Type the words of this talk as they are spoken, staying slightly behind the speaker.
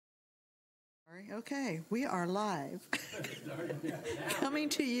Okay, we are live. Coming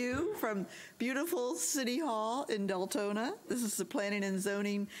to you from beautiful City Hall in Deltona. This is the Planning and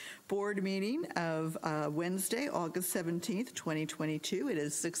Zoning Board meeting of Wednesday, August 17th, 2022. It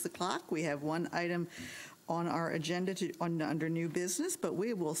is 6 o'clock. We have one item on our agenda under new business, but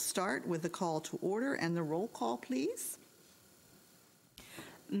we will start with the call to order and the roll call, please.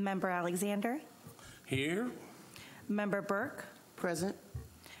 Member Alexander. Here. Member Burke. Present.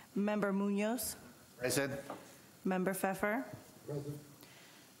 Member Munoz. Present. Member Pfeffer. Present.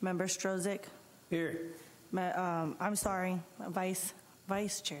 Member Strozik. Here. I'm sorry, Vice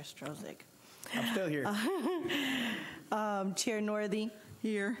Chair Strozik. I'm still here. Chair Northey.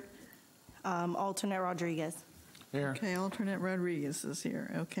 Here. Alternate Rodriguez. Here. Okay, alternate Rodriguez is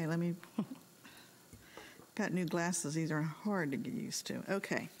here. Okay, let me, got new glasses. These are hard to get used to.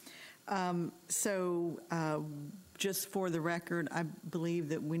 Okay. Just for the record, I believe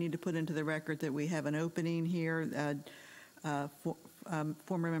that we need to put into the record that we have an opening here.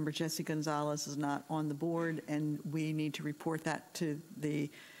 Former member Jesse Gonzalez is not on the board, and we need to report that to the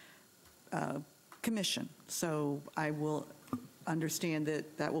commission. So I will understand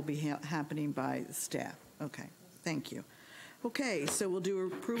that that will be happening by the staff. Okay, thank you. Okay, so we'll do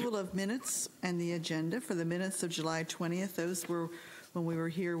approval of minutes and the agenda for the minutes of July 20th. Those were when we were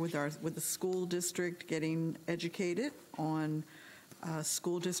here with the school district getting educated on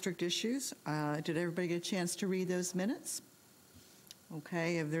school district issues. Did everybody get a chance to read those minutes?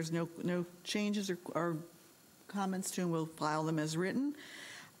 Okay, if there's no changes or comments to them, we'll file them as written.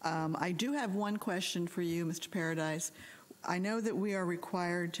 I do have one question for you, Mr. Paradise. I know that we are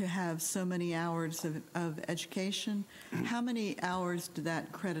required to have so many hours of education. How many hours did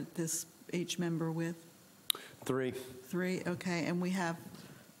that credit each member with? 3. 3, okay. And we have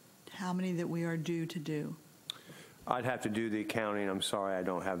how many that we are due to do? I'd have to do the accounting. I'm sorry, I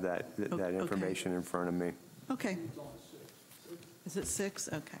don't have that information in front of me. Okay. Is it 6?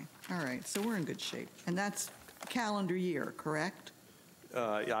 Okay. All right. So we're in good shape. And that's calendar year, correct?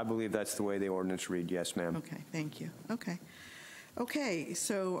 I believe that's the way the ordinance read. Yes, ma'am. Okay. Thank you. Okay. Okay.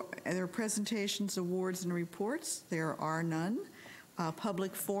 So there are presentations, awards, and reports. There are none.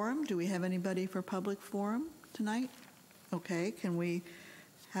 Public forum. Do we have anybody for public forum tonight? Okay. Can we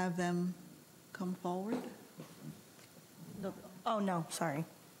have them come forward? Oh, no, sorry.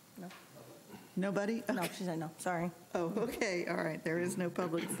 No. Nobody? Okay. No, she said no, sorry. Oh, okay. All right. There is no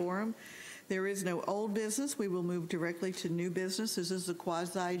public forum. There is no old business. We will move directly to new business. This is a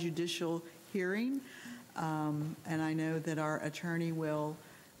quasi-judicial hearing, and I know that our attorney will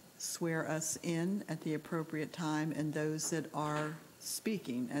swear us in at the appropriate time, and those that are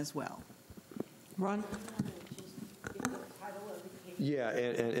speaking as well. Ron? Yeah,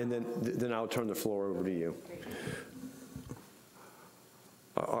 and then I'll turn the floor over to you.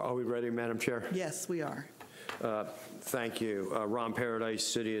 Are we ready, Madam Chair? Yes, we are. Thank you. Ron Paradise,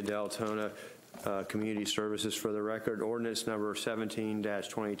 City of Deltona, Community Services. For the record, ordinance number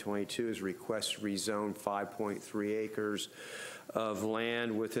 17-2022 is request to rezone 5.3 acres of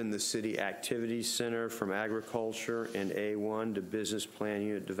land within the City Activities Center from agriculture and A1 to business plan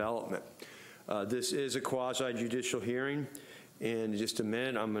unit development. This is a quasi-judicial hearing. In just a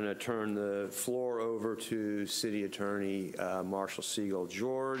minute, I'm going to turn the floor over to City Attorney Marshall Siegel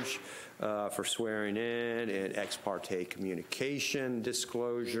George for swearing in and ex parte communication,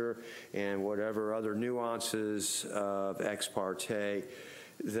 disclosure, and whatever other nuances of ex parte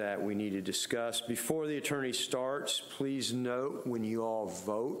that we need to discuss. Before the attorney starts, please note when you all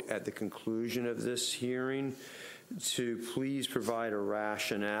vote at the conclusion of this hearing to please provide a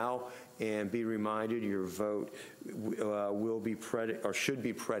rationale and be reminded your vote will be should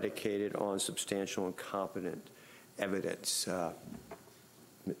be predicated on substantial and competent evidence.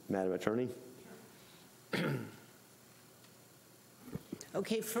 Madam Attorney.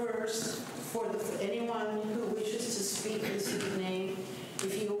 Okay, first, for anyone who wishes to speak this evening,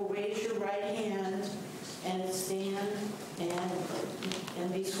 if you will raise your right hand and stand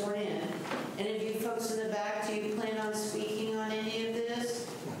and be sworn in. And if you folks in the back, do you plan on speaking on any of this?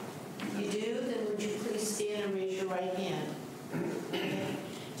 You do? Then would you please stand and raise your right hand? Okay.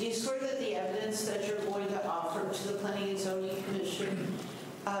 Do you swear that the evidence that you're going to offer to the Planning and Zoning Commission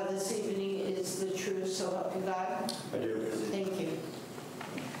this evening is the truth, so help you God? I do. Thank you.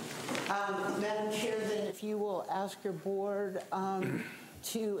 Madam Chair, then if you will ask your board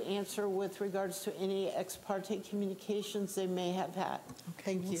to answer with regards to any ex parte communications they may have had.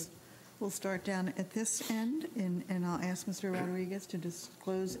 Okay, Thank you. We'll start down at this end, and I'll ask Mr. Rodriguez to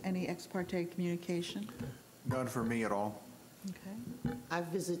disclose any ex parte communication. None for me at all. Okay. I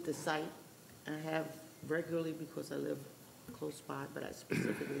visit the site. I have regularly because I live close by, but I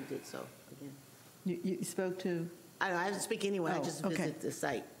specifically did so again. You spoke to, I didn't speak anyway, I Oh, just okay. visited the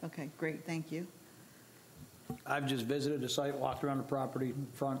site. okay, great, thank you. I've just visited the site, walked around the property,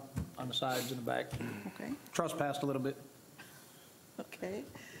 front, on the sides and the back, Okay, trespassed a little bit. okay.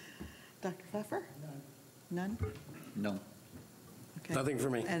 Dr. Pfeffer? None? No. Okay. Nothing for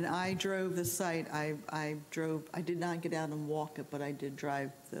me. And I drove the site, I did not get out and walk it, but I did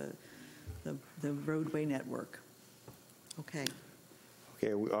drive the roadway network. Okay,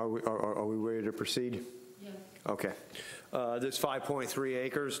 Okay, are we ready to proceed? Yeah. Okay. This 5.3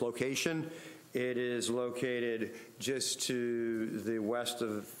 acres location, it is located just to the west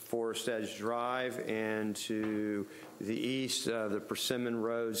of Forest Edge Drive and to the east of the Persimmon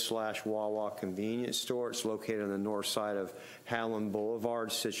Road / Wawa convenience store. It's located on the north side of Howland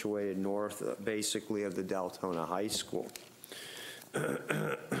Boulevard, situated north, basically, of the Deltona High School.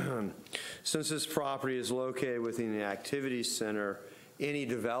 Since this property is located within the activity center, any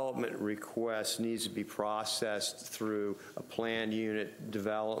development request needs to be processed through a planned unit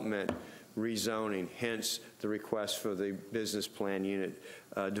development rezoning, hence the request for the business plan unit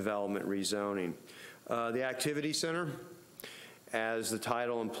development rezoning. The activity center, as the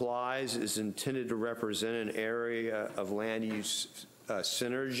title implies, is intended to represent an area of land use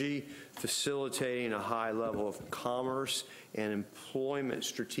synergy, facilitating a high level of commerce and employment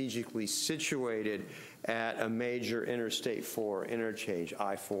strategically situated at a major Interstate 4 interchange,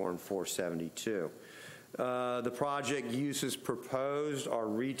 I-4 and 472. The project uses proposed are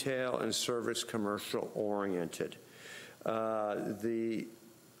retail and service commercial oriented. The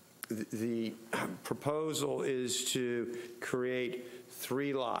proposal is to create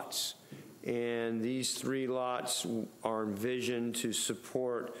 3 lots, and these 3 lots are envisioned to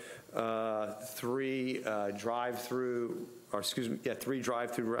support 3 drive-through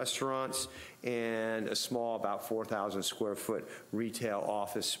restaurants and a small, about 4,000 square foot retail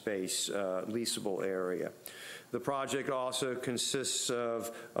office space leasable area. The project also consists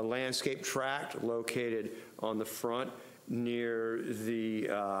of a landscape tract located on the front near the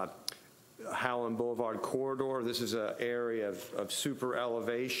Howland Boulevard corridor. This is an area of super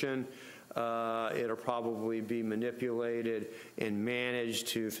elevation. It'll probably be manipulated and managed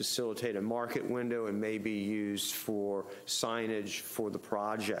to facilitate a market window and may be used for signage for the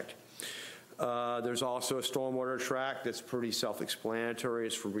project. There's also a stormwater tract that's pretty self-explanatory.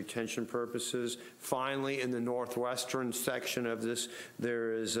 It's for retention purposes. Finally, in the northwestern section of this,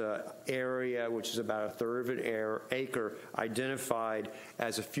 there is an area which is about 1/3 of an acre identified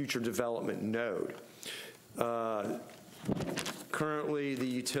as a future development node. Currently, the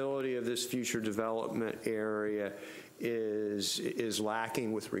utility of this future development area is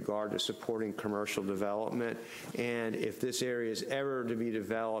lacking with regard to supporting commercial development, and if this area is ever to be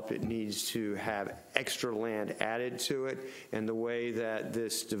developed, it needs to have extra land added to it, and the way that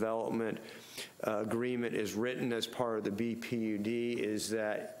this development agreement is written as part of the BPUD is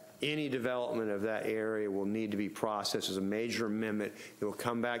that any development of that area will need to be processed as a major amendment. It will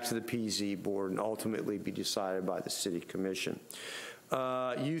come back to the PZ board and ultimately be decided by the City Commission.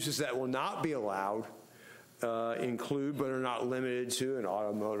 Uses that will not be allowed include, but are not limited to, an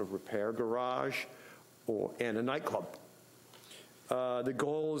automotive repair garage and a nightclub. The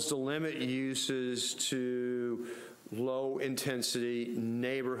goal is to limit uses to low-intensity,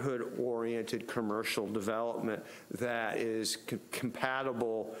 neighborhood-oriented commercial development that is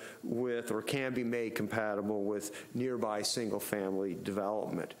compatible with, or can be made compatible with, nearby single-family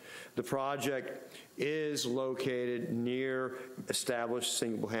development. The project is located near established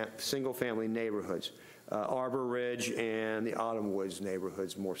single-family neighborhoods, Arbor Ridge and the Autumn Woods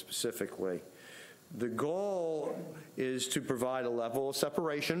neighborhoods more specifically. The goal is to provide a level of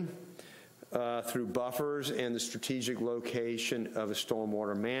separation through buffers and the strategic location of a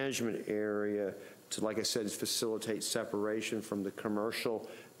stormwater management area to, like I said, facilitate separation from the commercial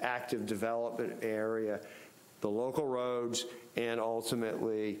active development area, the local roads, and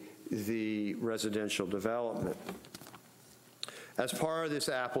ultimately the residential development. As part of this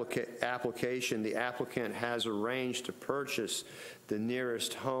application, the applicant has arranged to purchase the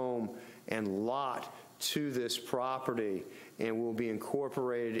nearest home and lot to this property and will be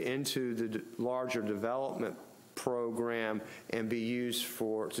incorporated into the larger development program and be used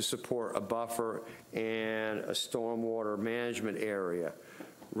to support a buffer and a stormwater management area.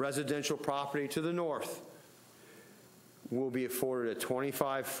 Residential property to the north will be afforded a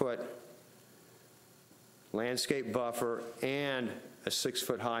 25-foot landscape buffer and a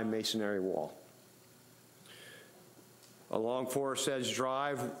 6-foot-high masonry wall. Along Forest Edge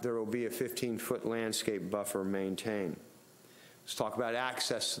Drive, there will be a 15-foot landscape buffer maintained. Let's talk about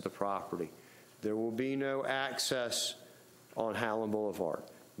access to the property. There will be no access on Howland Boulevard.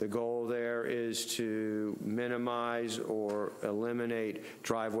 The goal there is to minimize or eliminate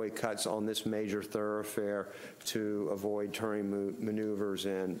driveway cuts on this major thoroughfare to avoid turning maneuvers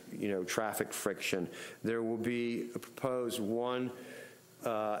and, traffic friction. There will be a proposed one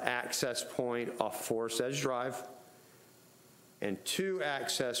access point off Forest Edge Drive and 2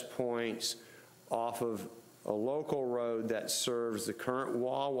 access points off of a local road that serves the current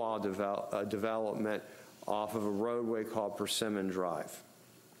Wawa development off of a roadway called Persimmon Drive.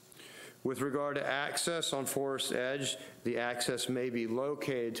 With regard to access on Forest Edge, the access may be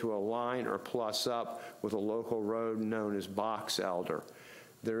located to a line or plus up with a local road known as Box Elder.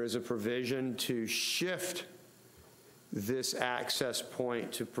 There is a provision to shift this access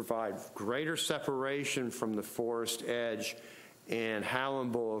point to provide greater separation from the Forest Edge and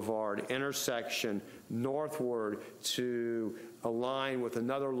Howland Boulevard intersection northward to align with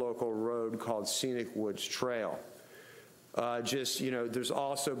another local road called Scenic Woods Trail. There's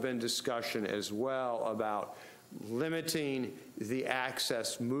also been discussion as well about limiting the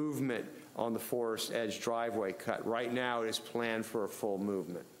access movement on the Forest Edge driveway cut. Right now, it is planned for a full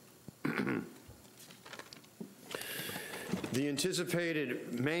movement. The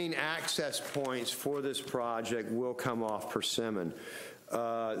anticipated main access points for this project will come off Persimmon.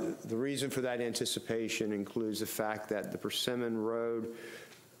 The reason for that anticipation includes the fact that the Persimmon Road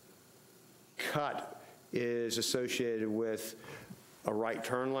cut is associated with a right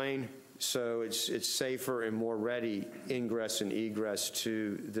turn lane, so it's safer and more ready ingress and egress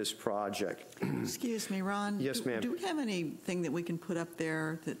to this project. Excuse me, Ron? Yes, ma'am. Do we have anything that we can put up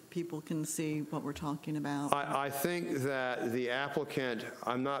there that people can see what we're talking about? I think that the applicant,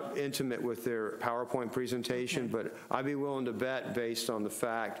 I'm not intimate with their PowerPoint presentation, Okay. but I'd be willing to bet based on the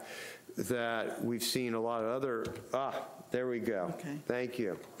fact that we've seen a lot of other, there we go. Okay. Thank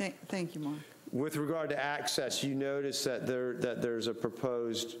you. Thank you, Mark. With regard to access, you notice that there's a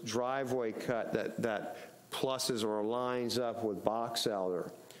proposed driveway cut that pluses or lines up with Box Elder.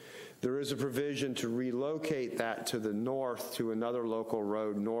 There is a provision to relocate that to the north to another local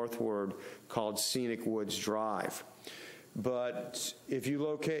road northward called Scenic Woods Drive. But if you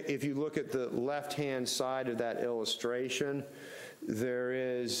look at the left-hand side of that illustration, there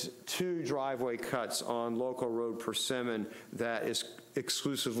is 2 driveway cuts on local road Persimmon that is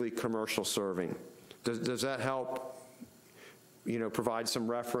exclusively commercial serving. Does that help, provide some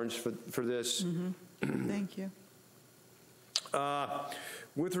reference for this? Mm-hmm. Thank you.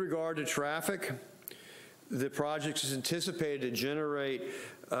 With regard to traffic, the project is anticipated to generate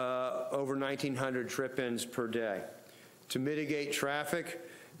over 1,900 trip-ins per day. To mitigate traffic,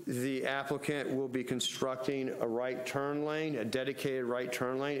 the applicant will be constructing a right turn lane, a dedicated right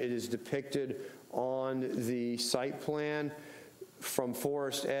turn lane. It is depicted on the site plan from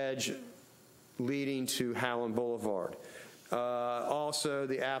Forest Edge leading to Howland Boulevard. Also,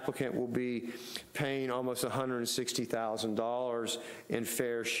 the applicant will be paying almost $160,000 in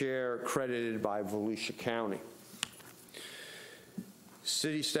fair share credited by Volusia County.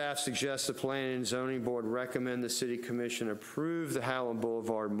 City staff suggests the Planning and Zoning Board recommend the City Commission approve the Howland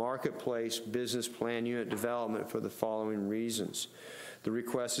Boulevard Marketplace Business Plan Unit development for the following reasons. The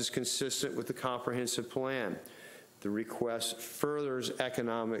request is consistent with the comprehensive plan. The request furthers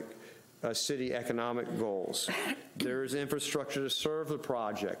city economic goals. There is infrastructure to serve the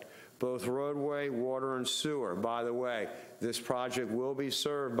project, both roadway, water, and sewer. By the way, this project will be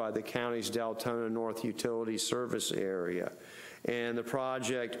served by the county's Deltona North Utility Service area. And the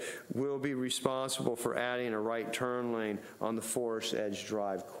project will be responsible for adding a right turn lane on the Forest Edge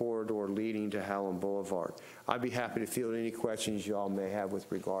Drive corridor leading to Howland Boulevard. I'd be happy to field any questions you all may have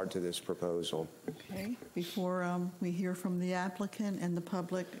with regard to this proposal. Okay. Before we hear from the applicant and the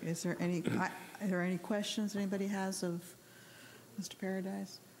public, is there any questions anybody has of Mr.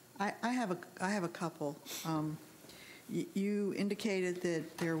 Paradise? I have a couple. You indicated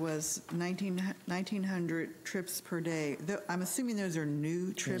that there was 1,900 trips per day. I'm assuming those are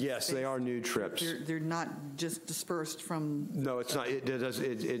new trips? Yes, they are new trips. They're not just dispersed from... No, it's not.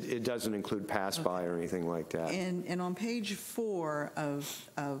 It doesn't include pass-by or anything like that. And on page 4 of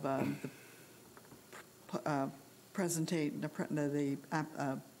the presentation, the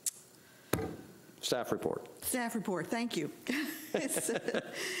Staff report. staff report, thank you.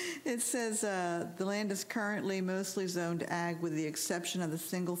 It says the land is currently mostly zoned ag with the exception of the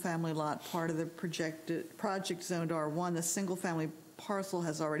single-family lot part of the project zoned R1. The single-family parcel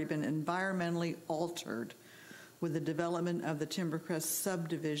has already been environmentally altered with the development of the Timbercrest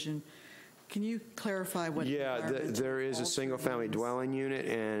subdivision. Can you clarify what? Yeah, there is a single-family dwelling unit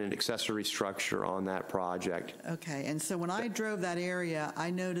and an accessory structure on that project. Okay, and so when I drove that area, I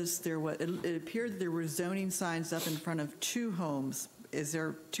noticed it appeared there were zoning signs up in front of 2 homes is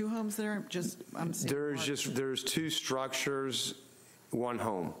there two homes that are just, I'm seeing There's two structures, one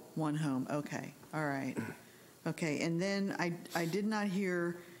home. one home, okay, all right. Okay, and then I did not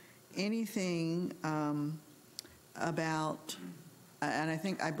hear anything about,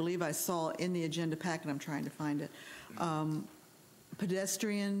 and I believe I saw in the agenda packet, I'm trying to find it,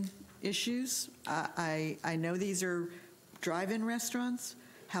 pedestrian issues. I know these are drive-in restaurants.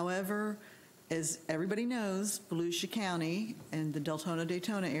 However, as everybody knows, Volusia County and the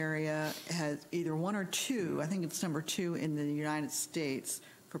Deltona-Daytona area has either one or two, I think it's number 2 in the United States,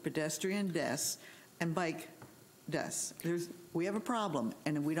 for pedestrian deaths and bike deaths. We have a problem,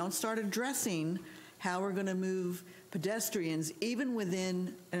 and if we don't start addressing how we're going to move pedestrians, even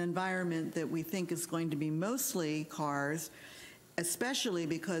within an environment that we think is going to be mostly cars, especially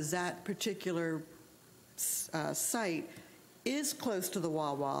because that particular site is close to the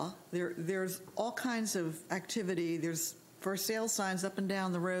Wawa. There's all kinds of activity. There's for sale signs up and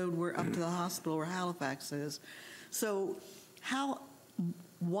down the road. We're up to the hospital where Halifax is. So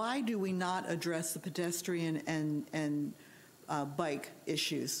why do we not address the pedestrian and bike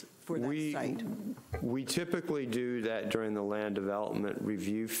issues for that site? We typically do that during the land development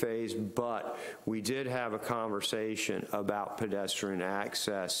review phase, but we did have a conversation about pedestrian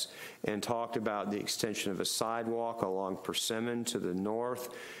access and talked about the extension of a sidewalk along Persimmon to the north,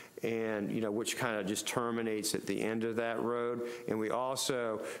 and which kind of just terminates at the end of that road. And we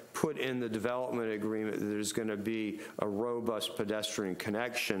also put in the development agreement that there's going to be a robust pedestrian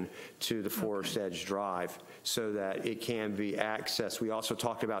connection to the Forest Edge Drive so that it can be accessed. We also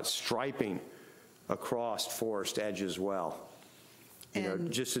talked about striping across Forest Edge as well,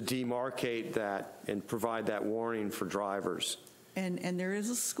 just to demarcate that and provide that warning for drivers. And there is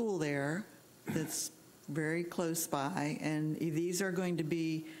a school there that's very close by, and these are going to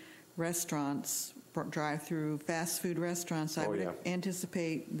be restaurants, drive-through fast food restaurants. I would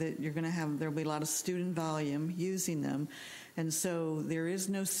anticipate that there'll be a lot of student volume using them, and so there is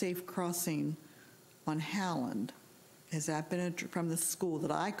no safe crossing on Howland. Has that been from the school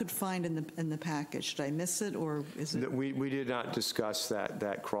that I could find in the package? Did I miss it, or is it? We did not discuss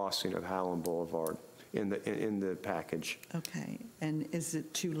that crossing of Howland Boulevard in the package. Okay, and is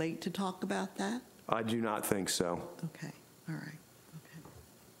it too late to talk about that? I do not think so. Okay, all right.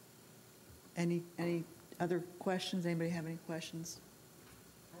 Okay. Any other questions? Anybody have any questions?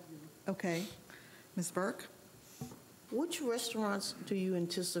 Okay, Ms. Burke. Which restaurants do you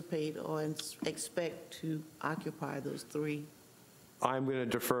anticipate or expect to occupy those 3? I'm going to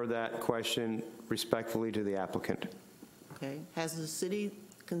defer that question respectfully to the applicant. Okay. Has the city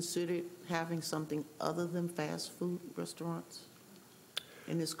considered having something other than fast food restaurants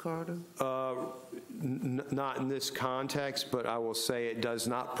in this corridor? Not in this context, but I will say it does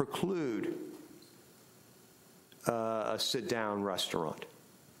not preclude a sit-down restaurant.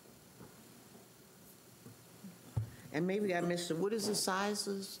 And maybe I missed it. What is the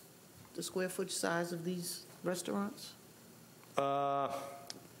sizes, the square foot size of these restaurants? My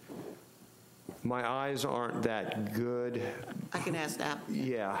eyes aren't that good. I can ask that.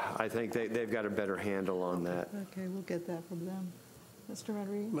 Yeah, I think they've got a better handle on that. Okay, we'll get that from them. Mr.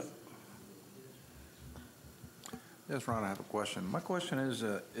 Rodriguez? Yes, Ron, I have a question. My question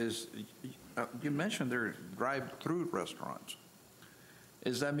is you mentioned there are drive-through restaurants.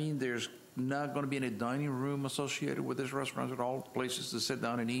 Does that mean there's not going to be any dining room associated with this restaurant at all? Places to sit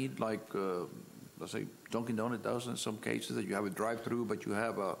down and eat, like, let's say, Dunkin' Donuts does in some cases, that you have a drive-through, but you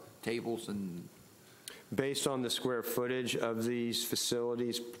have tables and... Based on the square footage of these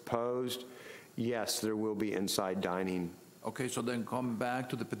facilities proposed, yes, there will be inside dining. Okay, so then come back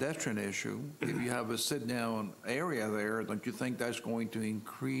to the pedestrian issue. If you have a sit-down area there, don't you think that's going to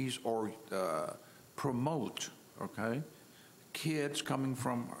increase or promote, okay, kids coming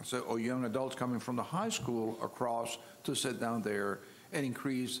from, or young adults coming from the high school across to sit down there and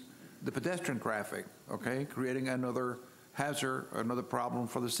increase the pedestrian traffic, okay, creating another hazard, another problem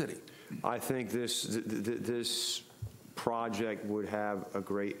for the city? I think this project would have a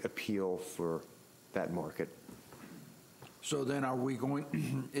great appeal for that market. So then are we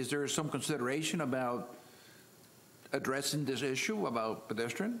going, is there some consideration about addressing this issue about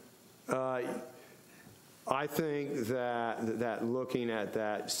pedestrian? I think that looking at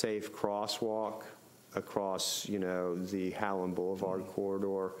that safe crosswalk across, the Howland Boulevard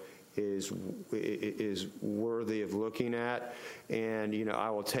corridor is worthy of looking at, and I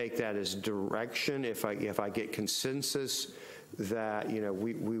will take that as direction if I get consensus that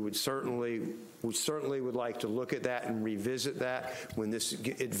we would certainly would like to look at that and revisit that when this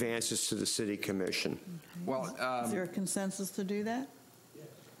advances to the City Commission. Well, Is there a consensus to do that?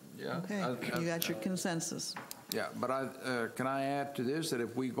 yeah. Okay, you got your consensus. Yeah, but can I add to this that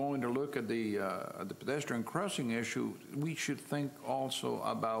if we're going to look at the pedestrian crossing issue, we should think also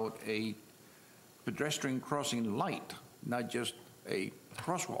about a pedestrian crossing light, not just a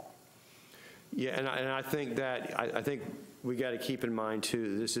crosswalk. Yeah, and I think that, I think we got to keep in mind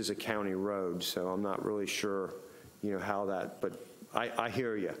too, this is a county road, so I'm not really sure, how that, but I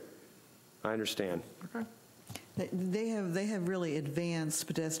hear you. I understand. Okay. They have really advanced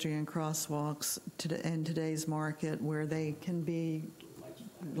pedestrian crosswalks in today's market where they can be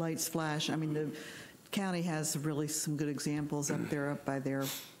lights flash. I mean, the county has really some good examples up there up by their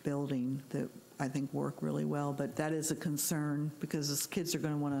building that I think work really well, but that is a concern because the kids are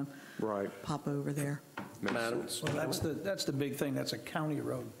going to want to pop over there. Well, that's the big thing. That's a county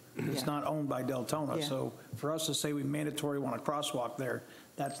road. It's not owned by Deltona. Yeah. So for us to say we mandatory want a crosswalk there,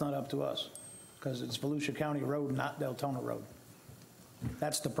 that's not up to us because it's Volusia County Road, not Deltona Road.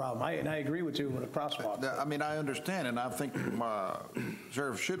 That's the problem. And I agree with you with a crosswalk. I mean, I understand, and I think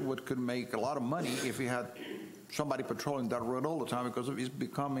Sheriff Shitwood could make a lot of money if he had somebody patrolling that road all the time because it's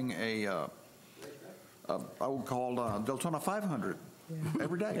becoming I would call Deltona 500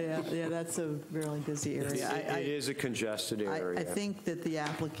 every day. Yeah, that's a really busy area. It is a congested area. I think that the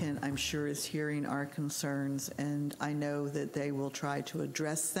applicant, I'm sure, is hearing our concerns, and I know that they will try to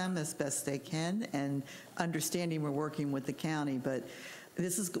address them as best they can, and understanding we're working with the county. But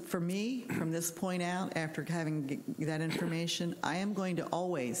this is, for me, from this point out, after having that information, I am going to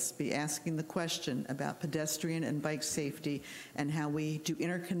always be asking the question about pedestrian and bike safety and how we do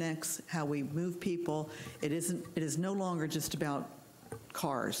interconnects, how we move people. It is no longer just about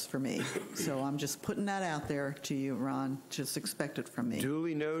cars for me. So I'm just putting that out there to you, Ron. Just expect it from me.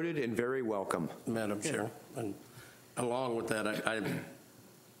 Duly noted and very welcome. Madam Chair, and along with that, I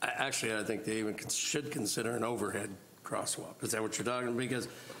think they even should consider an overhead crosswalk. Is that what you're talking about? Because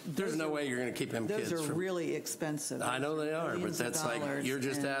there's no way you're going to keep them kids Those are from. really expensive. I know they are, but Millions of that's like, dollars, you're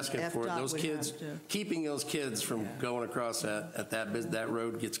just and asking for it. FDOT Those would kids, have to- keeping those kids from going across that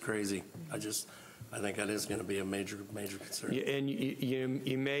road gets crazy. I think that is going to be a major concern. Yeah, and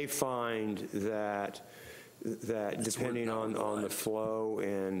you may find that depending on the flow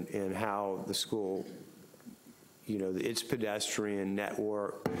and how the school, its pedestrian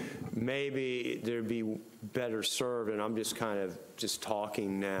network, maybe there'd be better served, and I'm just kind of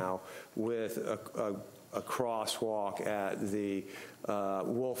talking now, with a crosswalk at the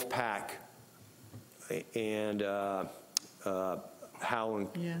Wolf Pack and Howland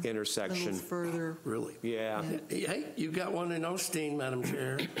intersection. A little further. Really? Yeah. Hey, you got one in Osteen, Madam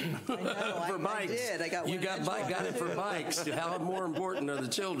Chair. I know, For bikes. I did. I got one. You got it for bikes. How more important are the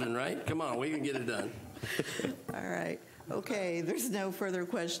children, right? Come on, we can get it done. All right. Okay, there's no further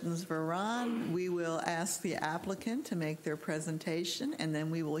questions for Ron. We will ask the applicant to make their presentation, and then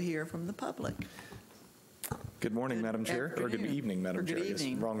we will hear from the public. Good morning, Madam Chair, or good evening, Madam Chair. Good I guess.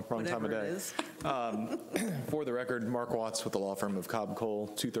 evening. Wrong time of Whatever it day. is. For the record, Mark Watts with the law firm of Cobb Cole,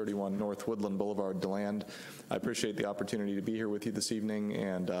 231 North Woodland Boulevard, DeLand. I appreciate the opportunity to be here with you this evening,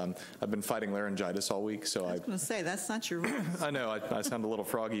 and I've been fighting laryngitis all week, so I was going to say, that's not your rules. I know, I sound a little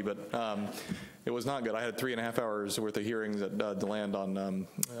froggy, but it was not good. I had 3.5 hours worth of hearings at DeLand on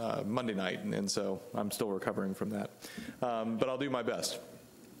Monday night, and so I'm still recovering from that. But I'll do my best.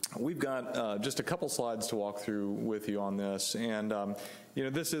 We've got just a couple slides to walk through with you on this, and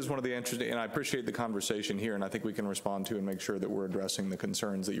this is one of the interesting, and I appreciate the conversation here, and I think we can respond to and make sure that we're addressing the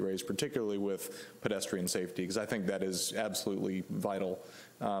concerns that you raised, particularly with pedestrian safety, because I think that is absolutely vital,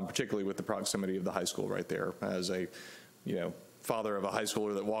 particularly with the proximity of the high school right there. As a, father of a high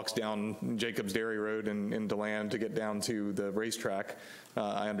schooler that walks down Jacobs Dairy Road in DeLand to get down to the racetrack,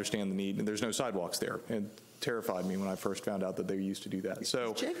 I understand the need, and there's no sidewalks there. It terrified me when I first found out that they used to do that.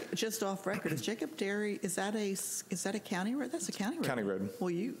 So, just off record, is Jacob Dairy, is that a county road? That's a county road. County road.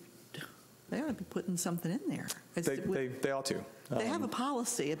 Well, they ought to be putting something in there. They ought to. They have a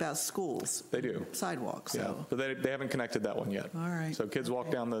policy about schools. They do. Sidewalks. Yeah, So. but they haven't connected that one yet. All right. So kids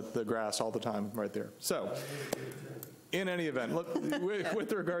walk down the grass all the time right there. So, in any event, look,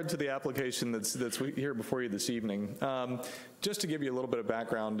 with regard to the application that's here before you this evening, just to give you a little bit of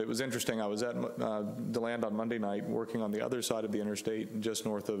background, it was interesting. I was at DeLand on Monday night working on the other side of the interstate, just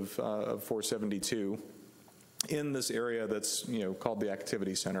north of 472, in this area that's called the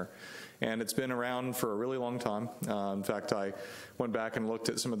Activity Center. And it's been around for a really long time. In fact, I went back and looked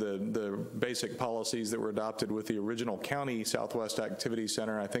at some of the basic policies that were adopted with the original county Southwest Activity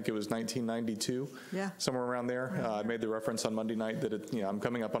Center. I think it was 1992, somewhere around there. I made the reference on Monday night that I'm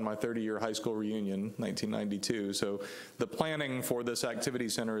coming up on my 30-year high school reunion, 1992. So the planning for this activity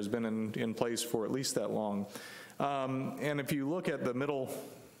center has been in place for at least that long. And if you look at the middle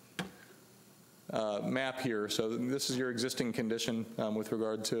map here. So this is your existing condition with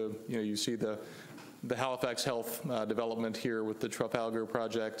regard to, you see the Halifax Health development here with the Trafalgar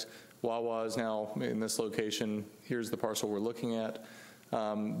project. Wawa is now in this location. Here's the parcel we're looking at.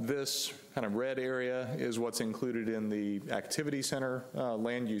 This kind of red area is what's included in the activity center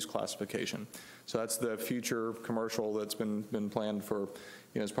land use classification. So that's the future commercial that's been planned for,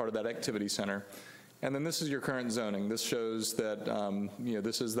 as part of that activity center. And then this is your current zoning. This shows that,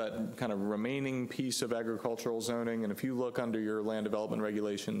 this is that kind of remaining piece of agricultural zoning. And if you look under your land development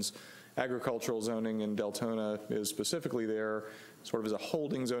regulations, agricultural zoning in Deltona is specifically there sort of as a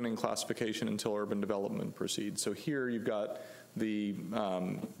holding zoning classification until urban development proceeds. So here you've got the,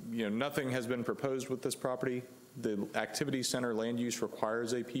 nothing has been proposed with this property. The activity center land use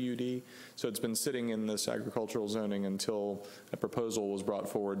requires a PUD, so it's been sitting in this agricultural zoning until a proposal was brought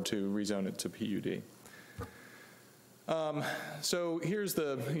forward to rezone it to PUD. So here's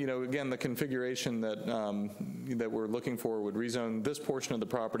the, again, the configuration that, that we're looking for would rezone this portion of the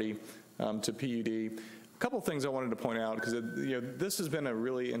property to PUD. A couple things I wanted to point out, because this has been a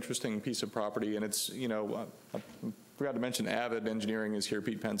really interesting piece of property, and it's, I forgot to mention Avid Engineering is here,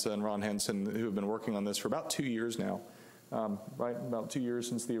 Pete Pensa and Ron Henson, who have been working on this for about 2 years now, right? About 2 years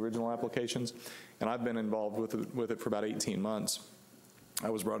since the original applications, and I've been involved with it for about 18 months. I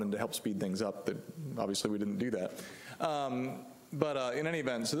was brought in to help speed things up, but obviously we didn't do that. But in any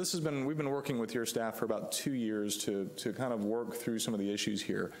event, so this has been, we've been working with your staff for about 2 years to kind of work through some of the issues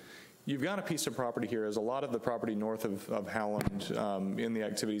here. You've got a piece of property here, as a lot of the property north of Howland in the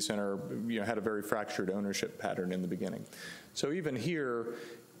activity center, had a very fractured ownership pattern in the beginning. So even here,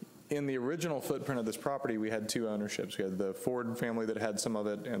 in the original footprint of this property, we had 2 ownerships. We had the Ford family that had some of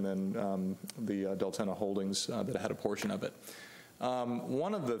it, and then the Deltona Holdings that had a portion of it.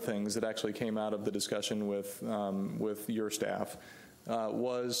 One of the things that actually came out of the discussion with your staff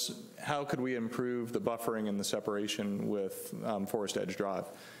was how could we improve the buffering and the separation with Forest Edge Drive.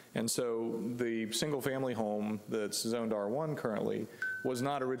 And so the single-family home that's zoned R1 currently was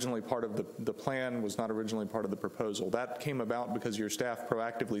not originally part of the plan, was not originally part of the proposal. That came about because your staff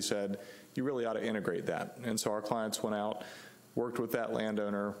proactively said, you really ought to integrate that. And so our clients went out, worked with that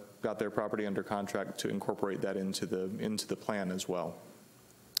landowner, got their property under contract to incorporate that into the plan as well.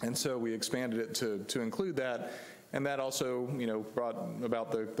 And so we expanded it to include that. And that also, brought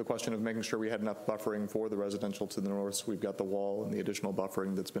about the question of making sure we had enough buffering for the residential to the north. So we've got the wall and the additional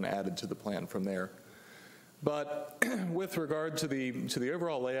buffering that's been added to the plan from there. But with regard to the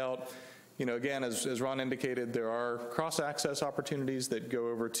overall layout, again, as Ron indicated, there are cross-access opportunities that go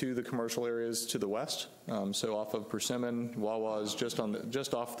over to the commercial areas to the west. So off of Persimmon, Wawa is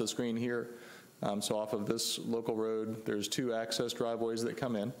just off the screen here. So off of this local road, there's 2 access driveways that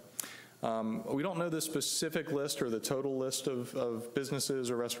come in. We don't know the specific list or the total list of businesses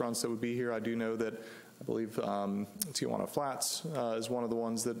or restaurants that would be here. I do know that, I believe Tijuana Flats is one of the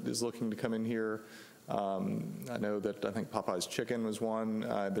ones that is looking to come in here. I know that I think Popeye's Chicken was one.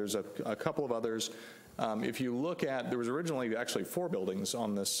 There's a couple of others. If you look at, there was originally actually 4 buildings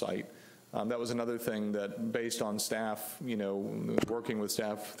on this site. That was another thing that, based on staff, working with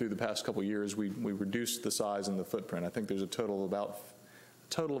staff through the past couple of years, we reduced the size and the footprint. I think there's a total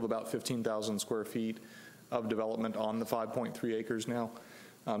of about 15,000 square feet of development on the 5.3 acres now.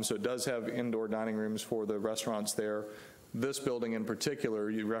 So it does have indoor dining rooms for the restaurants there. This building in particular,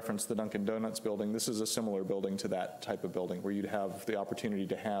 you referenced the Dunkin' Donuts building. This is a similar building to that type of building where you'd have the opportunity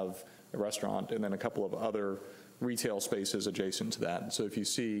to have a restaurant and then a couple of other retail spaces adjacent to that. So if you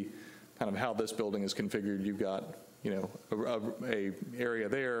see kind of how this building is configured, you've got, a area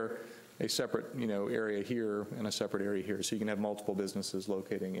there, a separate, area here, and a separate area here. So you can have multiple businesses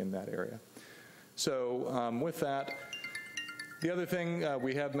locating in that area. So with that, the other thing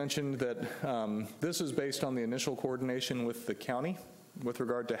we have mentioned that this is based on the initial coordination with the county with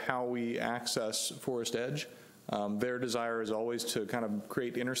regard to how we access Forest Edge. Their desire is always to kind of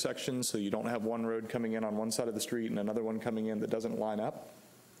create intersections so you don't have one road coming in on one side of the street and another one coming in that doesn't line up.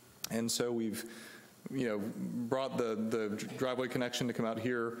 And so we've, brought the driveway connection to come out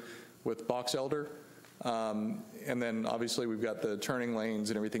here with Box Elder. And then obviously we've got the turning lanes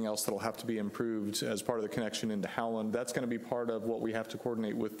and everything else that'll have to be improved as part of the connection into Howland. That's going to be part of what we have to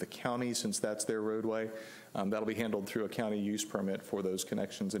coordinate with the county since that's their roadway. That'll be handled through a county use permit for those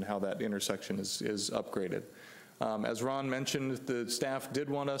connections and how that intersection is upgraded. As Ron mentioned, the staff did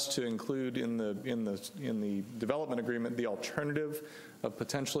want us to include in the development agreement the alternative of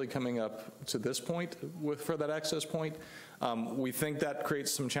potentially coming up to this point for that access point. We think that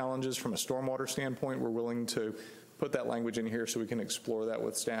creates some challenges from a stormwater standpoint. We're willing to put that language in here so we can explore that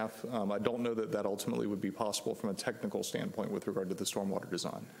with staff. I don't know that that ultimately would be possible from a technical standpoint with regard to the stormwater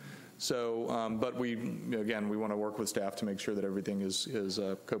design. So, but we, again, we want to work with staff to make sure that everything is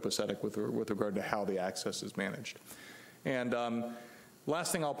copacetic with regard to how the access is managed. And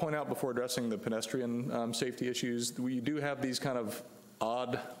last thing I'll point out before addressing the pedestrian safety issues, we do have these kind of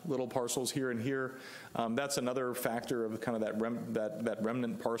odd little parcels here and here. That's another factor of kind of that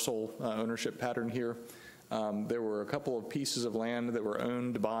remnant parcel ownership pattern here. There were a couple of pieces of land that were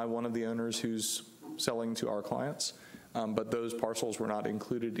owned by one of the owners who's selling to our clients, but those parcels were not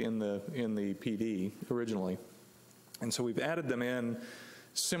included in the PD originally. And so we've added them in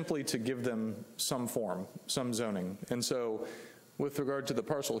simply to give them some form, some zoning. And so with regard to the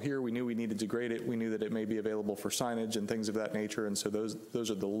parcel here, we knew we needed to grade it. We knew that it may be available for signage and things of that nature. And so those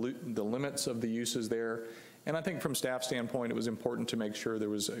are the limits of the uses there. And I think from staff standpoint, it was important to make sure it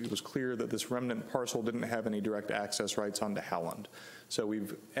was clear that this remnant parcel didn't have any direct access rights onto Howland. So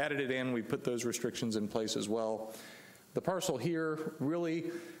we've added it in. We put those restrictions in place as well. The parcel here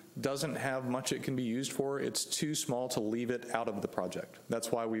really doesn't have much it can be used for. It's too small to leave it out of the project. That's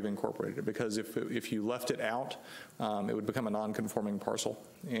why we've incorporated it, because if you left it out, it would become a non-conforming parcel,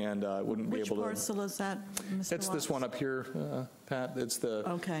 and wouldn't be able to. Which parcel is that, Mr. It's this one up here, Pat. It's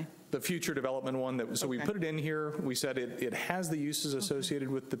the future development one. So we put it in here. We said it has the uses associated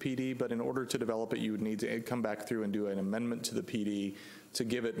with the PD, but in order to develop it, you would need to come back through and do an amendment to the PD to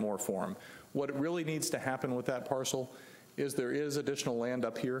give it more form. What really needs to happen with that parcel is there is additional land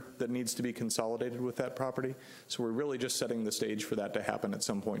up here that needs to be consolidated with that property. So we're really just setting the stage for that to happen at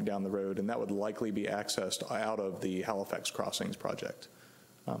some point down the road, and that would likely be accessed out of the Halifax Crossings project,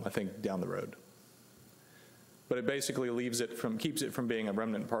 I think down the road. But it basically keeps it from being a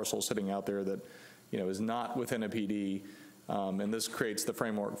remnant parcel sitting out there that, is not within a PD, and this creates the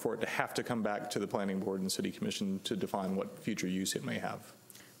framework for it to have to come back to the Planning Board and City Commission to define what future use it may have.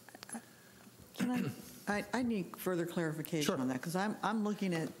 I need further clarification on that, because I'm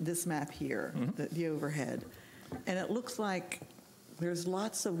looking at this map here, the overhead, and it looks like there's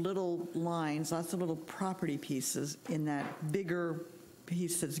lots of little lines, lots of little property pieces in that bigger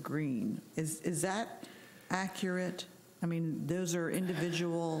piece that's green. Is that accurate? I mean, those are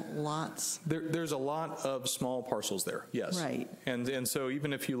individual lots? There's a lot of small parcels there, yes. Right. And so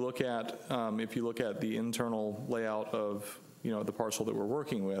even if you look at the internal layout of the parcel that we're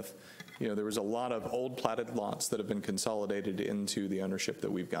working with, there was a lot of old platted lots that have been consolidated into the ownership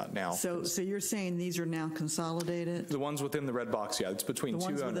that we've got now. So you're saying these are now consolidated? The ones within the red box, yeah, it's between two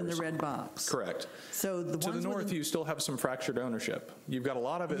owners. The ones within the red box? Correct. So the to the north, you still have some fractured ownership. You've got a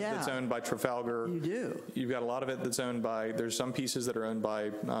lot of it that's owned by Trafalgar. You do. You've got a lot of it that's owned by, there's some pieces that are owned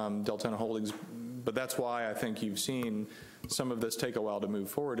by Deltona Holdings, but that's why I think you've seen some of this take a while to move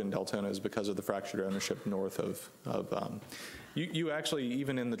forward in Deltona, is because of the fractured ownership north of you actually,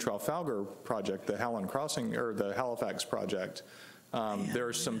 even in the Trafalgar project, the Howland Crossing, or the Halifax project, there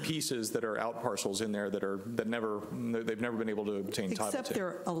are some pieces that are out parcels in there they've never been able to obtain title to. Except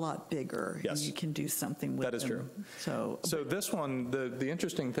they're a lot bigger. Yes. You can do something with them. That is true. So this one, the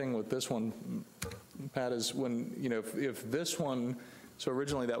interesting thing with this one, Pat, is when, if this one, so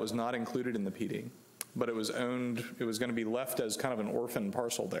originally that was not included in the PD, but it was owned, it was going to be left as kind of an orphan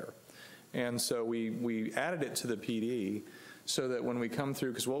parcel there. And so we added it to the PD so that when we come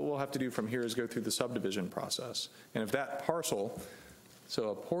through, because what we'll have to do from here is go through the subdivision process. And if that parcel, so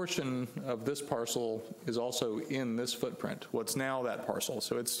a portion of this parcel is also in this footprint, what's now that parcel.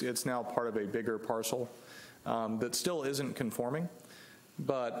 So it's now part of a bigger parcel that still isn't conforming,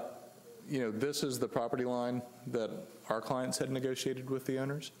 but this is the property line that our clients had negotiated with the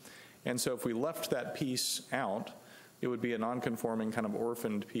owners. And so if we left that piece out, it would be a non-conforming kind of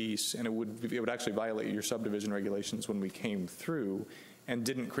orphaned piece, and it would actually violate your subdivision regulations when we came through, and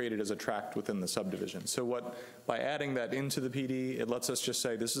didn't create it as a tract within the subdivision. So by adding that into the PD, it lets us just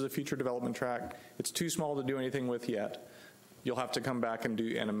say this is a future development tract. It's too small to do anything with yet. You'll have to come back and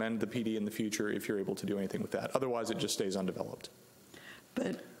amend the PD in the future if you're able to do anything with that. Otherwise, it just stays undeveloped.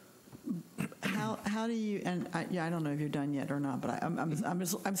 But how do you, and I don't know if you're done yet or not, but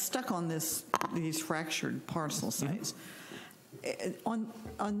I'm stuck on these fractured parcel sites.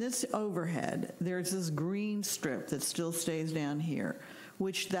 On this overhead, there's this green strip that still stays down here,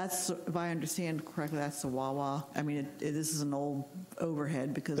 which if I understand correctly, that's the Wawa. I mean, this is an old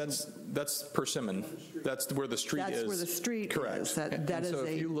overhead because that's Persimmon. That's where the street is. That's where the street Correct. is. That is so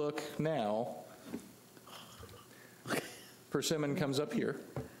if you look now, Persimmon comes up here.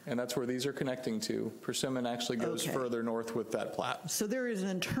 and that's where these are connecting to. Persimmon actually goes Okay. further north with that plat. So there is an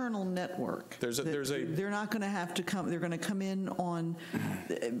internal network. There's a- They're not going to have to come, they're going to come in on,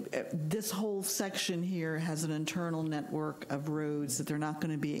 this whole section here has an internal network of roads that they're not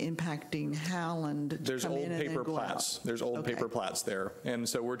going to be impacting Howland to There's come old in and then paper go out. plats. There's old Okay. paper plats there. And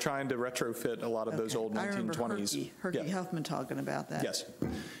so we're trying to retrofit a lot of those Okay. old 1920s. I remember Herky Yeah. Huffman talking about that. Yes.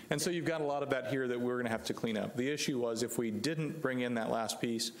 And so you've got a lot of that here that we're going to have to clean up. The issue was if we didn't bring in that last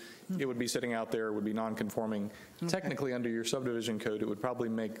piece, it would be sitting out there, it would be non-conforming. Technically, under your subdivision code, it would probably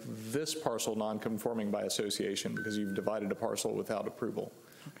make this parcel non-conforming by association because you've divided a parcel without approval.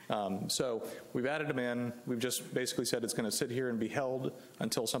 So we've added them in. We've just basically said it's going to sit here and be held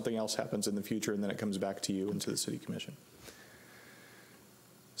until something else happens in the future, and then it comes back to you and to the city commission.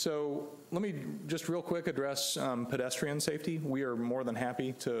 So let me just real quick address pedestrian safety. We are more than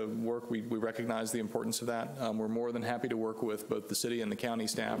happy to work. We recognize the importance of that. We're more than happy to work with both the city and the county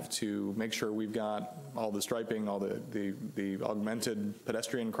staff to make sure we've got all the striping, all the augmented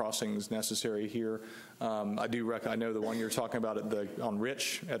pedestrian crossings necessary here. I know the one you're talking about on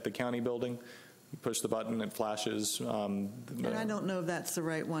Rich at the county building. You push the button, it flashes. And I don't know if that's the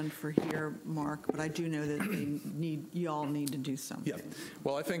right one for here, Mark, but I do know that y'all need to do something. Yeah.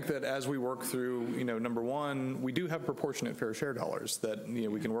 Well, I think that as we work through, number one, we do have proportionate fair share dollars that,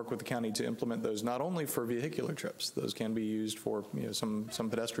 we can work with the county to implement those, not only for vehicular trips, those can be used for, some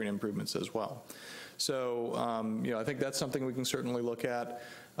pedestrian improvements as well. So, I think that's something we can certainly look at,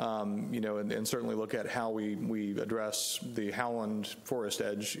 and certainly look at how we address the Howland Forest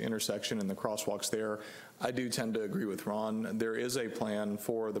Edge intersection and the crosswalks there. I do tend to agree with Ron. There is a plan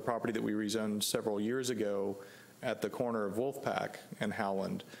for the property that we rezoned several years ago at the corner of Wolfpack and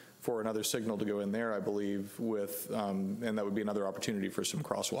Howland for another signal to go in there, I believe, and that would be another opportunity for some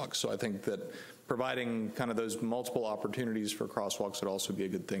crosswalks. So I think that providing kind of those multiple opportunities for crosswalks would also be a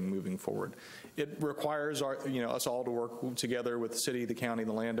good thing moving forward. It requires us all to work together with the city, the county,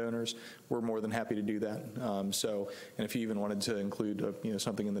 the landowners. We're more than happy to do that. And if you even wanted to include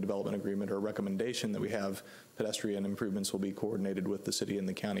something in the development agreement or a recommendation that we have pedestrian improvements will be coordinated with the city and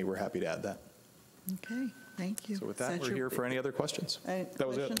the county, we're happy to add that. Okay, thank you. So with that, we're here for any other questions. That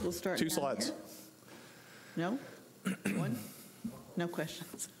was it. Questions? We'll start Two down slides. here. No? One? No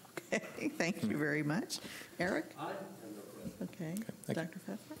questions. Okay, thank you very much. Eric? Okay, thank you. Dr.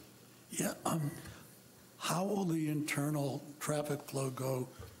 Pfeffer? Yeah, how will the internal traffic flow go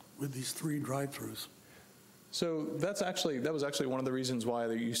with these 3 drive-throughs? So that was actually one of the reasons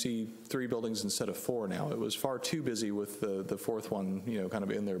why you see 3 buildings instead of 4 now. It was far too busy with the 4th one, kind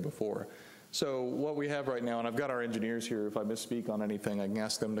of in there before. So what we have right now, and I've got our engineers here, if I misspeak on anything, I can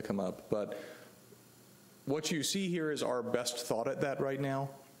ask them to come up, but what you see here is our best thought at that right now.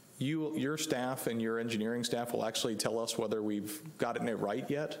 Your staff and your engineering staff will actually tell us whether we've gotten it right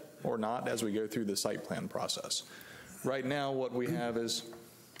yet or not as we go through the site plan process. Right now what we have is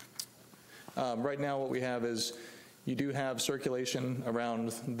you do have circulation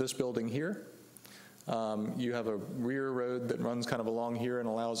around this building here. You have a rear road that runs kind of along here and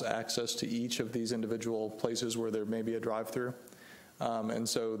allows access to each of these individual places where there may be a drive-through. And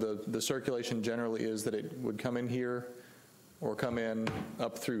so the circulation generally is that it would come in here or come in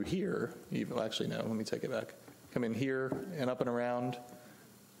up through here. Actually, no, let me take it back. Come in here and up and around.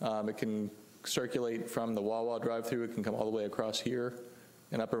 It can circulate from the Wawa drive-through. It can come all the way across here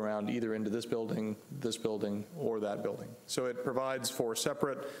and up around either into this building, or that building. So it provides for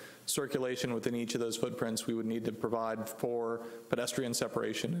separate circulation within each of those footprints. We would need to provide for pedestrian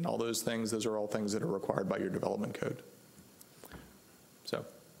separation and all those things. Those are all things that are required by your development code. So,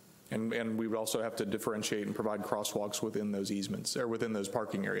 and we would also have to differentiate and provide crosswalks within those easements, or within those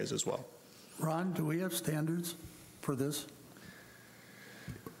parking areas as well. Ron, do we have standards for this?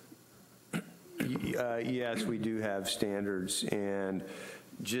 Yes, we do have standards, and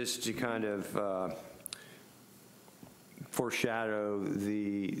just to kind of foreshadow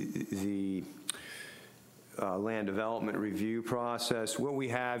the land development review process, what we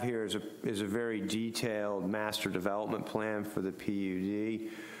have here is a very detailed master development plan for the PUD.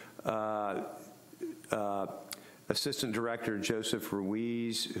 Assistant Director Joseph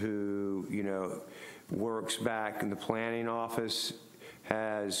Ruiz, who works back in the planning office,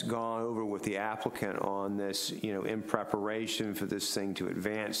 has gone over with the applicant on this, in preparation for this thing to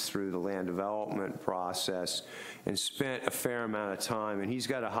advance through the land development process, and spent a fair amount of time. And he's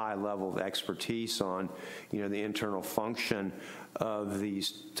got a high level of expertise on, the internal function of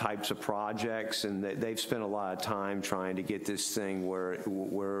these types of projects, and they've spent a lot of time trying to get this thing where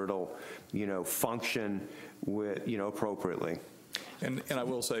it'll, function with, appropriately. And I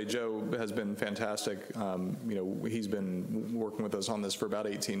will say, Joe has been fantastic. He's been working with us on this for about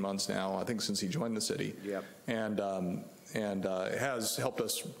 18 months now, I think since he joined the city. Yep. And has helped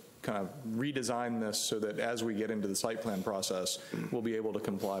us kind of redesign this so that as we get into the site plan process, we'll be able to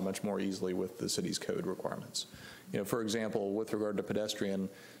comply much more easily with the city's code requirements. For example, with regard to pedestrian,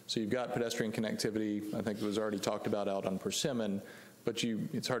 so you've got pedestrian connectivity, I think it was already talked about out on Persimmon, but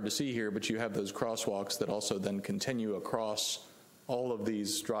it's hard to see here, but you have those crosswalks that also then continue across all of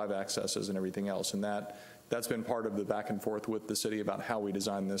these drive accesses and everything else. And that's been part of the back and forth with the city about how we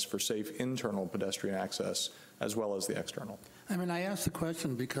design this for safe internal pedestrian access as well as the external. I mean, I asked the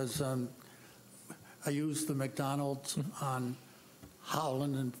question because I used the McDonald's on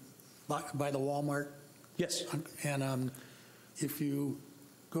Howland and by the Walmart. Yes. And if you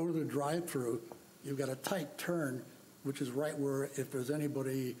go to the drive-through, you've got a tight turn, which is right where if there's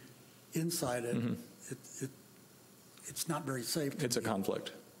anybody inside it, it's not very safe. It's a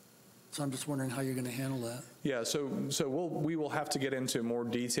conflict. So I'm just wondering how you're going to handle that. Yeah, so we will have to get into more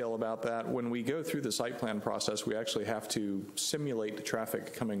detail about that. When we go through the site plan process, we actually have to simulate the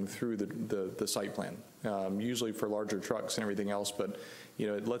traffic coming through the site plan, usually for larger trucks and everything else, but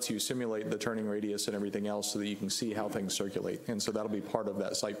it lets you simulate the turning radius and everything else so that you can see how things circulate. And so that'll be part of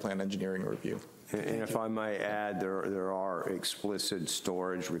that site plan engineering review. And if I may add, there are explicit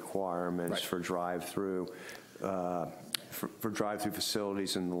storage requirements for drive-through. For drive-through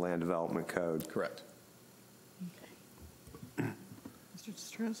facilities in the Land Development Code. Correct. Mr.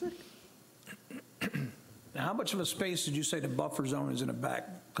 Strozek? Now, how much of a space did you say the buffer zone is in the back?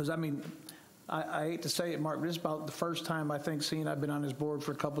 Because, I mean, I hate to say it, Mark, this is about the first time I think, seeing I've been on this board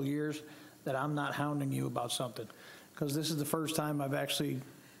for a couple of years, that I'm not hounding you about something. Because this is the first time I've actually,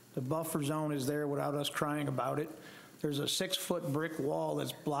 the buffer zone is there without us crying about it. There's a 6-foot brick wall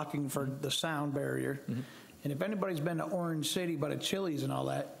that's blocking for the sound barrier. And if anybody's been to Orange City by the Chili's and all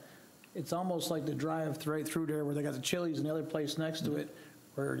that, it's almost like the drive right through there where they got the Chili's and the other place next to it,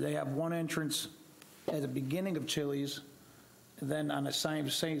 where they have one entrance at the beginning of Chili's, and then on the same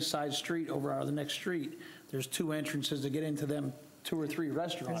side street over on the next street, there's 2 entrances to get into them 2 or 3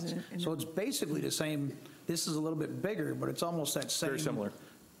 restaurants. So it's basically the same. This is a little bit bigger, but it's almost that same. Very similar.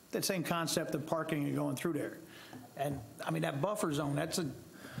 That same concept of parking and going through there. And I mean, that buffer zone, that's a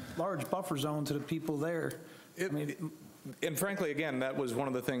large buffer zone to the people there. And frankly, again, that was one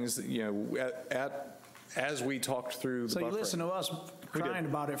of the things that, as we talked through the So you buffer. listen to us crying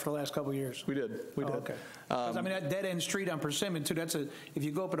about it for the last couple of years. We did. We did. Okay. 'Cause, I mean, that dead-end street on Persimmon, too, if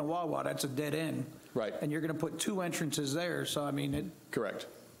you go up in a Wawa, that's a dead end. Right. And you're going to put 2 entrances there, so I mean, Correct.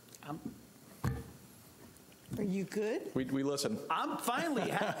 Are you good? We listen. I'm finally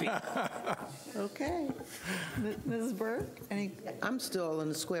happy. Okay. Mrs. Burke, I'm still in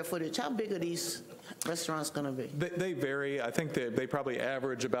the square footage. How big are these restaurants going to be? They vary. I think they probably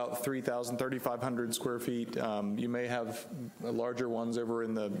average about 3,000, 3,500 square feet. You may have larger ones over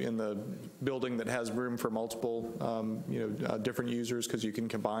in the building that has room for multiple, different users, because you can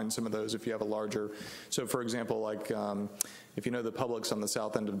combine some of those if you have a larger. So, for example, like if you know the Publix on the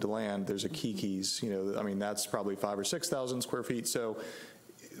south end of DeLand, there's a Kiki's. I mean, that's probably 5,000 or 6,000 square feet. So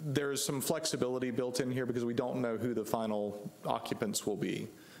there's some flexibility built in here because we don't know who the final occupants will be.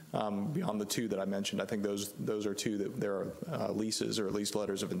 Beyond the 2 that I mentioned, I think those are 2 that there are leases or at least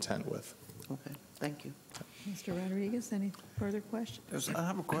letters of intent with. Okay, thank you. Mr. Rodriguez, any further questions? Yes, I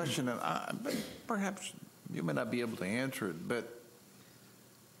have a question, and perhaps you may not be able to answer it, but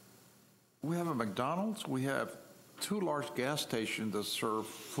we have a McDonald's, we have 2 large gas stations that serve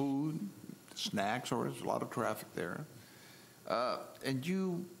food, snacks, or there's a lot of traffic there. And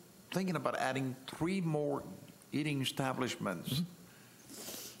you thinking about adding 3 more eating establishments.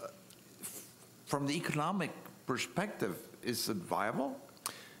 From the economic perspective, is it viable?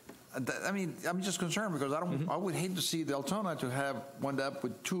 I mean, I'm just concerned because I would hate to see Deltona to have wound up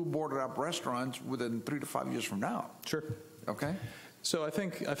with 2 boarded up restaurants within 3 to 5 years from now. Sure. Okay. So I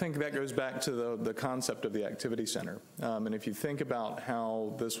think that goes back to the concept of the activity center. And if you think about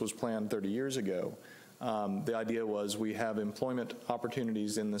how this was planned 30 years ago, the idea was we have employment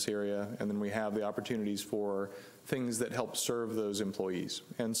opportunities in this area, and then we have the opportunities for things that help serve those employees.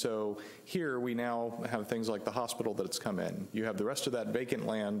 And so here we now have things like the hospital that's come in. You have the rest of that vacant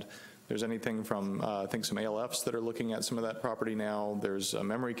land. There's anything from, I think, some ALFs that are looking at some of that property now. There's a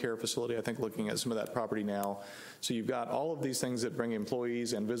memory care facility, I think, looking at some of that property now. So you've got all of these things that bring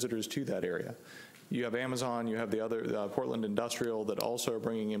employees and visitors to that area. You have Amazon, you have the other Portland Industrial that also are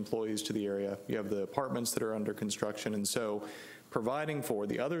bringing employees to the area. You have the apartments that are under construction. And so providing for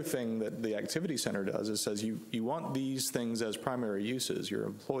the other thing that the activity center does is says you want these things as primary uses, your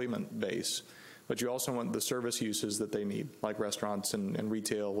employment base. but you also want the service uses that they need, like restaurants and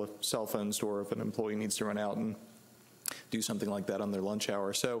retail, a cell phone store if an employee needs to run out and do something like that on their lunch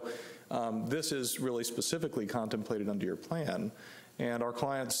hour. So this is really specifically contemplated under your plan. And our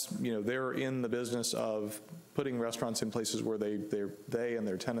clients, they're in the business of putting restaurants in places where they and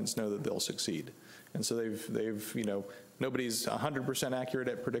their tenants know that they'll succeed. And so they've nobody's 100% accurate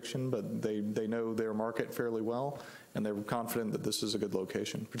at prediction, but they know their market fairly well, and they're confident that this is a good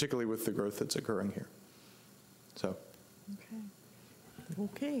location, particularly with the growth that's occurring here. So.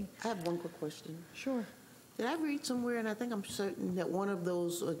 Okay. I have one quick question. Sure. Did I read somewhere, and I think I'm certain, that one of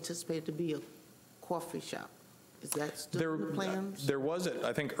those anticipated to be a coffee shop? Is that still in the plans? There was,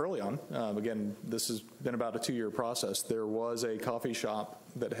 I think, early on. Again, this has been about a 2-year process. There was a coffee shop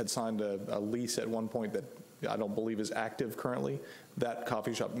that had signed a lease at one point that I don't believe is active currently. That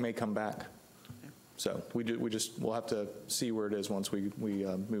coffee shop may come back. So we'll have to see where it is once we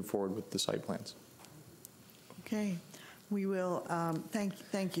move forward with the site plans. Okay. We will,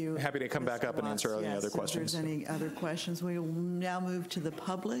 thank you. Happy to come back up and answer any other questions. If there's any other questions, we will now move to the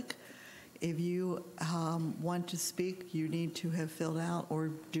public. If you want to speak, you need to have filled out,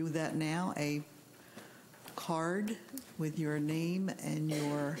 or do that now, a card with your name and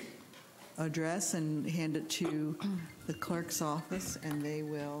your address, and hand it to the clerk's office, and they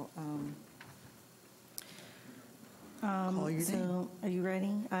will call your name. Are you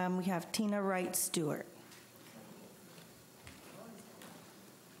ready? We have Tina Wright Stewart.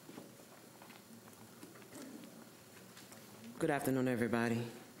 Good afternoon, everybody.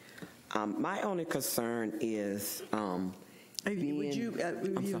 My only concern is Would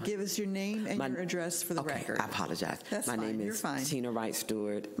you give us your name and your address for the record? I apologize. That's my fine. name You're is fine. Tina Wright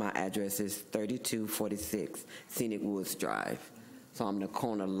Stewart. My address is 3246 Scenic Woods Drive. So I'm the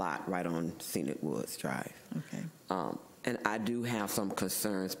corner lot right on Scenic Woods Drive. Okay. And I do have some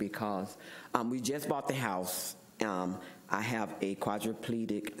concerns because we just bought the house. I have a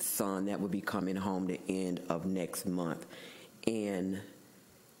quadriplegic son that will be coming home the end of next month. And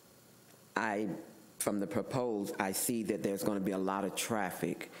from the proposed, I see that there's going to be a lot of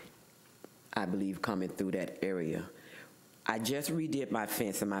traffic, I believe, coming through that area. I just redid my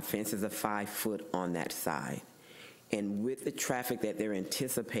fence, and my fence is a 5-foot on that side. And with the traffic that they're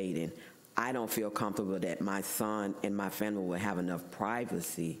anticipating, I don't feel comfortable that my son and my family will have enough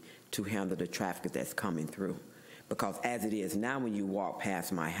privacy to handle the traffic that's coming through. Because as it is now, when you walk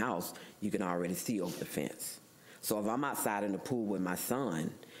past my house, you can already see over the fence. So if I'm outside in the pool with my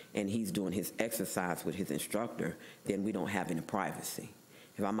son, and he's doing his exercise with his instructor, then we don't have any privacy.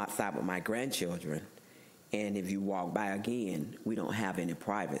 If I'm outside with my grandchildren, and if you walk by again, we don't have any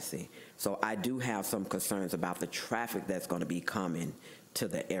privacy. So I do have some concerns about the traffic that's going to be coming to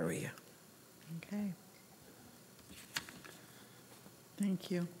the area. Okay.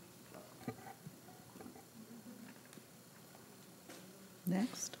 Thank you.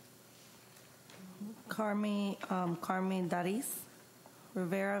 Next. Carmen Daris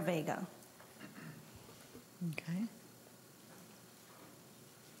Rivera Vega. Okay.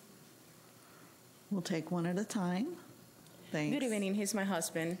 We'll take one at a time. Thanks. Good evening. He's my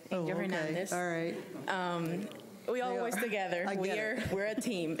husband, Angel Hernandez. All right. We always together. We're a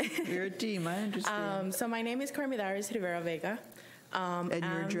team. You're a team. I understand. So my name is Carmen Daris Rivera Vega. And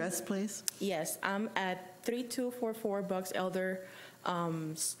your address, please? Yes, I'm at 3244 Bucks Elder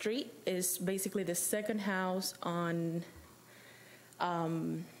Street. Is basically the second house on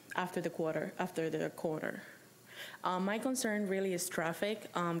after the corner. My concern really is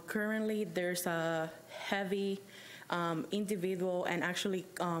traffic. Currently, there's a heavy individual and actually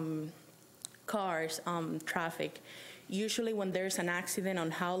cars traffic. Usually when there's an accident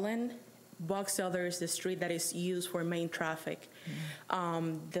on Howland, Bucks Elder is the street that is used for main traffic.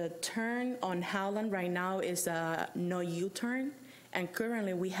 The turn on Howland right now is a no U-turn, and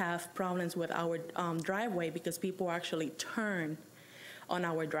currently we have problems with our driveway because people actually turn on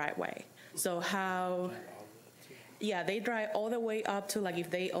our driveway. So they drive all the way up to like if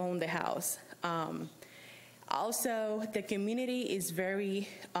they own the house. Also, the community is very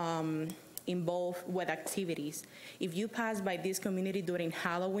involved with activities. If you pass by this community during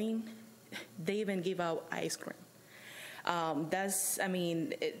Halloween, they even give out ice cream.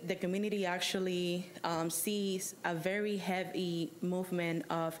 The community actually sees a very heavy movement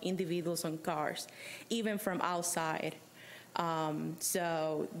of individuals on cars, even from outside.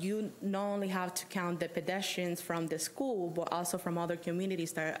 So you not only have to count the pedestrians from the school, but also from other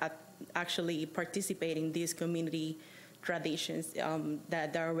communities that are actually participating in these community traditions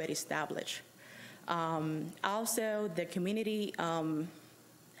that are already established. Also, the community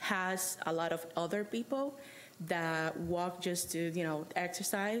has a lot of other people that walk just to,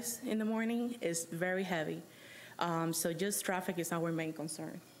 exercise in the morning is very heavy. So just traffic is our main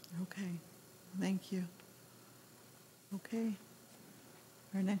concern. Okay, thank you. Okay,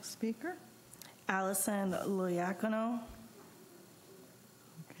 our next speaker. Allison Loyacono.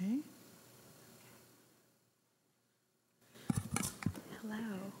 Okay. Hello.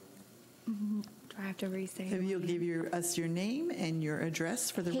 Do I have to re-say? If you'll give us your name and your address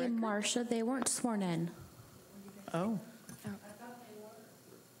for the Hey, record. Marcia, they weren't sworn in. Oh,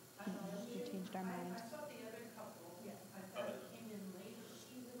 We changed our mind.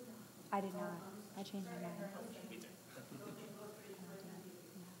 I did not. I changed my mind.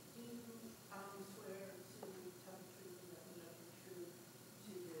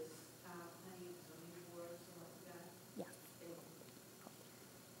 Yeah.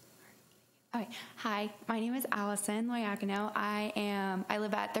 All right. Hi, my name is Allison Loyacono. I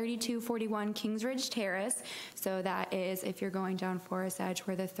live at 3241 Kingsridge Terrace. So that is, if you're going down Forest Edge,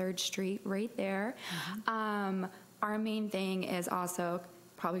 we're the 3rd Street right there. Our main thing is also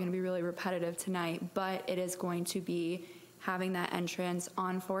probably going to be really repetitive tonight, but it is going to be having that entrance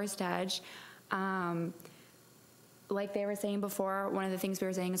on Forest Edge. Like they were saying before, one of the things we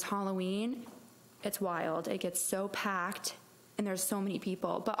were saying is Halloween. It's wild. It gets so packed. And there's so many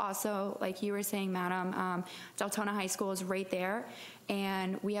people. But also, like you were saying, Madam, Deltona High School is right there.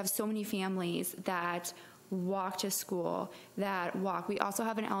 And we have so many families that walk to school, that walk. We also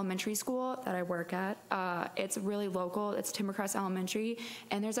have an elementary school that I work at. It's really local. It's Timbercrest Elementary.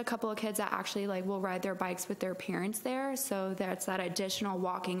 And there's a couple of kids that actually will ride their bikes with their parents there. So that's that additional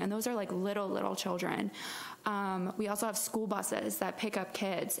walking. And those are little children. We also have school buses that pick up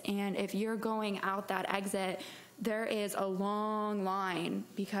kids. And if you're going out that exit, there is a long line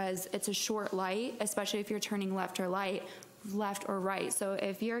because it's a short light, especially if you're turning left or right. So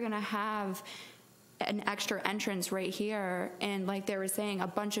if you're going to have an extra entrance right here, and like they were saying, a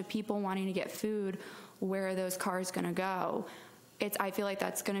bunch of people wanting to get food, where are those cars going to go? I feel like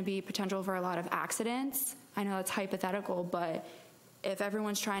that's going to be potential for a lot of accidents. I know that's hypothetical, but if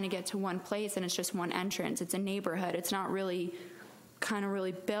everyone's trying to get to one place and it's just one entrance, it's a neighborhood, it's not really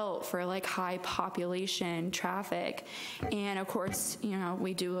built for high population traffic. And of course,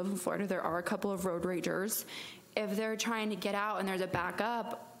 we do live in Florida. There are a couple of road ragers. If they're trying to get out and there's a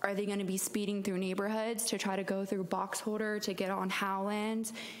backup, are they going to be speeding through neighborhoods to try to go through Boxholder to get on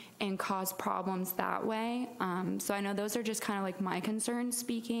Howland and cause problems that way? So I know those are just kind of my concerns,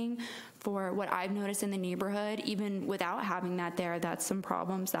 speaking for what I've noticed in the neighborhood. Even without having that there, that's some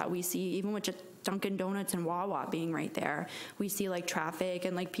problems that we see, even with just Dunkin' Donuts and Wawa being right there. We see traffic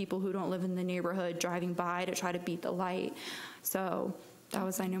and people who don't live in the neighborhood driving by to try to beat the light. So that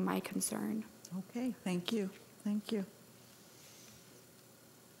was, I know, my concern. okay, thank you. Thank you.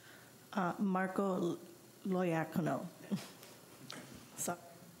 Marco Loyacono. So,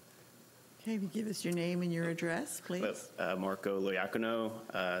 Okay, if you give us your name and your address, please. Marco Loyacono,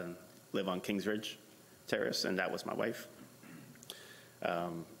 live on Kingsridge Terrace, and that was my wife.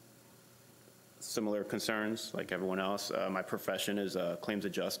 Similar concerns like everyone else. My profession is a claims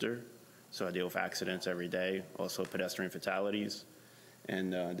adjuster, so I deal with accidents every day, also pedestrian fatalities,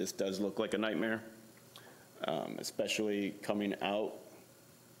 and this does look like a nightmare, especially coming out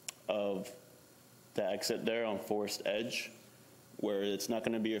of the exit there on Forest Edge, where it's not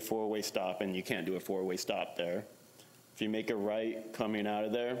going to be a four-way stop, and you can't do a four-way stop there. If you make a right coming out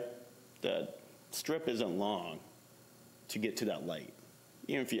of there, the strip isn't long to get to that light.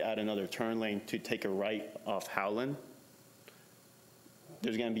 Even if you add another turn lane to take a right off Howland,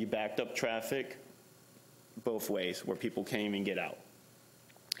 there's going to be backed up traffic both ways where people can't even get out.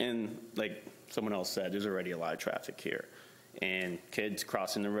 And like someone else said, there's already a lot of traffic here. And kids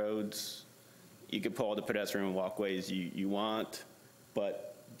crossing the roads, you could put all the pedestrian walkways you want,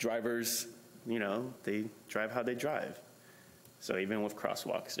 but drivers, you know, they drive how they drive. So even with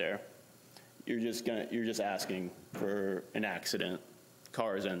crosswalks there, you're just asking for an accident,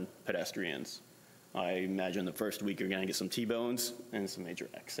 cars and pedestrians. I imagine the first week you're going to get some T-bones and some major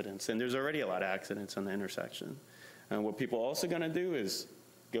accidents. And there's already a lot of accidents on the intersection. And what people are also going to do is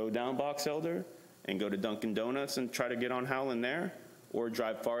go down Box Elder and go to Dunkin' Donuts and try to get on Howland there, or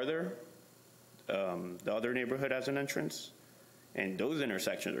drive farther. The other neighborhood has an entrance, and those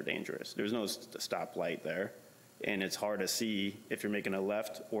intersections are dangerous. There's no stoplight there, and it's hard to see if you're making a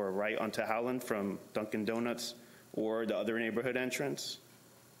left or a right onto Howland from Dunkin' Donuts or the other neighborhood entrance.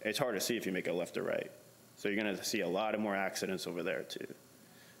 It's hard to see if you make a left or right. So you're going to see a lot of more accidents over there too.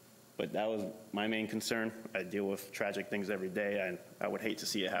 But that was my main concern. I deal with tragic things every day, and I would hate to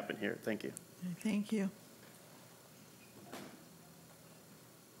see it happen here. Thank you. Thank you.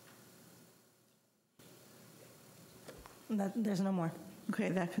 There's no more. Okay,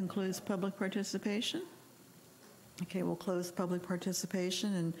 that concludes public participation. Okay, we'll close public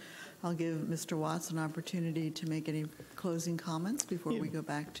participation, and I'll give Mr. Watts an opportunity to make any closing comments before we go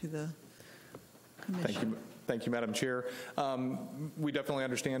back to the commission. Thank you, Madam Chair. We definitely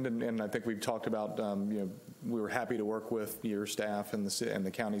understand, and I think we've talked about, we were happy to work with your staff and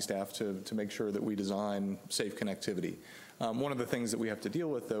the county staff to make sure that we design safe connectivity. One of the things that we have to deal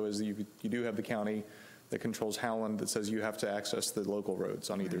with, though, is you do have the county that controls Howland that says you have to access the local roads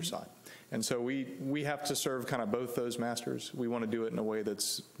on either side. And so we have to serve kind of both those masters. We want to do it in a way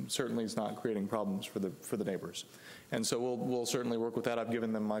that's certainly is not creating problems for the neighbors. And so we'll certainly work with that. I've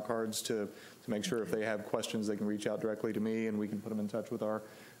given them my cards to make sure if they have questions, they can reach out directly to me, and we can put them in touch with our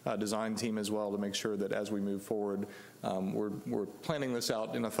design team as well to make sure that as we move forward, we're planning this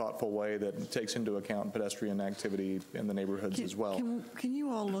out in a thoughtful way that takes into account pedestrian activity in the neighborhoods as well. Can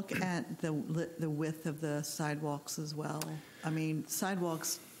you all look at the width of the sidewalks as well? I mean,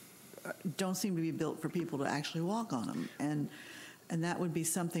 sidewalks don't seem to be built for people to actually walk on them, and that would be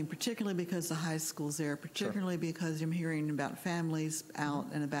something, particularly because the high school's there, particularly because I'm hearing about families out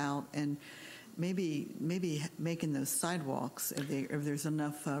and about, and maybe making those sidewalks if there's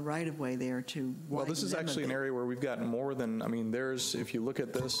enough right-of-way there to widen. Well, this is actually an area where we've gotten more than, I mean, if you look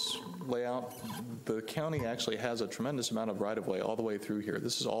at this layout, the county actually has a tremendous amount of right-of-way all the way through here.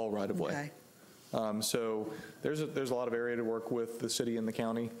 This is all right-of-way. Okay. So there's a lot of area to work with the city and the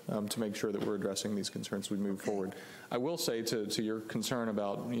county to make sure that we're addressing these concerns as we move forward. I will say to your concern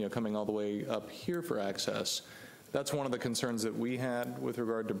about coming all the way up here for access, that's one of the concerns that we had with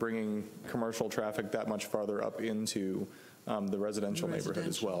regard to bringing commercial traffic that much farther up into the residential neighborhood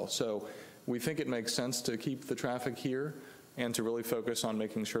as well. So we think it makes sense to keep the traffic here and to really focus on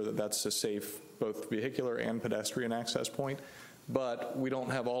making sure that that's a safe both vehicular and pedestrian access point. But we don't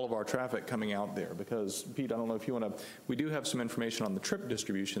have all of our traffic coming out there because, Pete, I don't know if you want to, we do have some information on the trip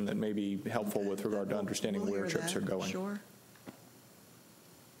distribution that may be helpful with regard to understanding where trips are going. Sure.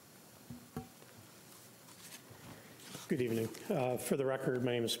 Good evening. For the record,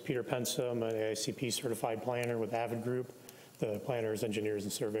 my name is Peter Pensa. I'm an AICP certified planner with Avid Group, the planners, engineers,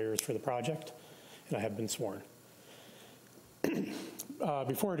 and surveyors for the project, and I have been sworn.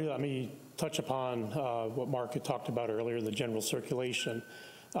 Before I do that, let me touch upon what Mark had talked about earlier, the general circulation.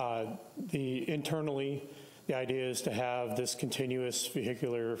 Internally, the idea is to have this continuous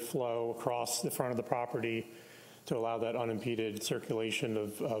vehicular flow across the front of the property to allow that unimpeded circulation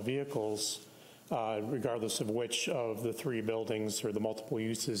of vehicles, regardless of which of the three buildings or the multiple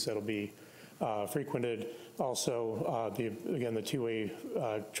uses that'll be frequented. Also, again, the two-way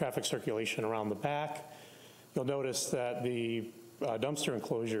traffic circulation around the back. You'll notice that the dumpster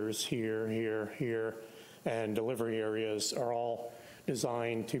enclosures here, and delivery areas are all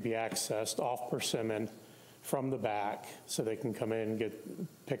designed to be accessed off Persimmon from the back, so they can come in,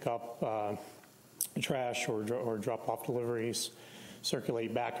 pick up trash or drop off deliveries,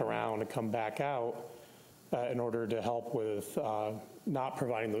 circulate back around and come back out in order to help with not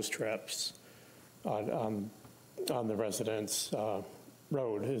providing those trips on the residents'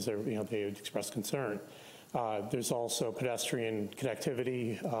 road, as they expressed concern. There's also pedestrian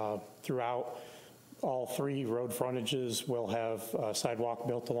connectivity throughout. All three road frontages will have a sidewalk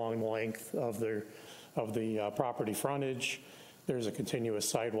built along the length of the property frontage. There's a continuous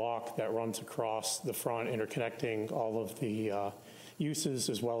sidewalk that runs across the front, interconnecting all of the uses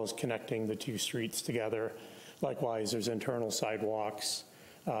as well as connecting the two streets together. Likewise, there's internal sidewalks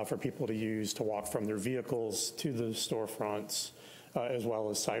for people to use to walk from their vehicles to the storefronts, as well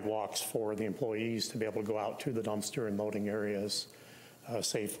as sidewalks for the employees to be able to go out to the dumpster and loading areas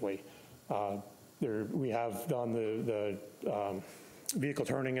safely. We have done the vehicle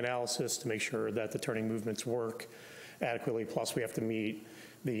turning analysis to make sure that the turning movements work adequately, plus we have to meet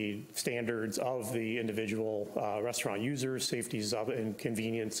the standards of the individual restaurant users. Safety and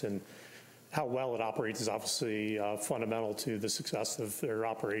convenience and how well it operates is obviously fundamental to the success of their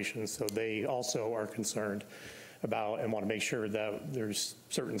operations, so they also are concerned about and want to make sure that there's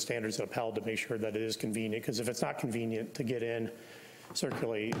certain standards upheld to make sure that it is convenient, because if it's not convenient to get in,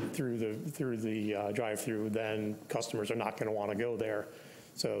 circulate through the drive-through, then customers are not going to want to go there.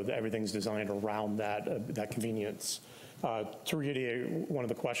 So everything's designed around that convenience. To reiterate one of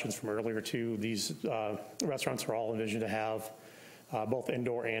the questions from earlier too, these restaurants are all envisioned to have both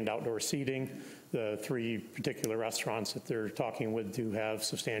indoor and outdoor seating. The three particular restaurants that they're talking with do have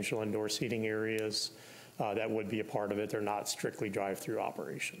substantial indoor seating areas. That would be a part of it. They're not strictly drive-through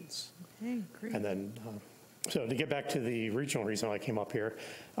operations. Okay, great. And then, so to get back to the regional reason I came up here,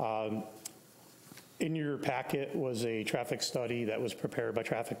 in your packet was a traffic study that was prepared by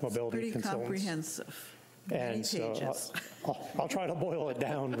Traffic Mobility Consultants. Pretty comprehensive. And so pages. I'll try to boil it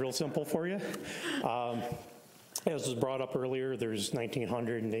down real simple for you. As was brought up earlier, there's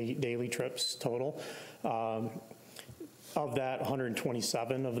 1,908 daily trips total. Of that,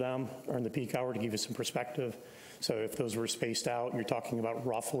 127 of them are in the peak hour, to give you some perspective. So if those were spaced out, you're talking about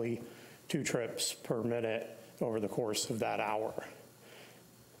roughly 2 trips per minute over the course of that hour.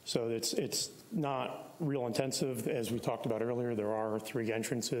 So it's not real intensive. As we talked about earlier, there are 3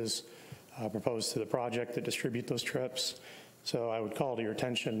 entrances proposed to the project that distribute those trips. So I would call to your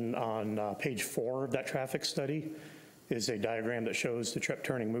attention on page 4 of that traffic study is a diagram that shows the trip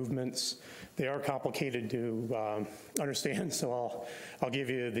turning movements. They are complicated to understand, so I'll give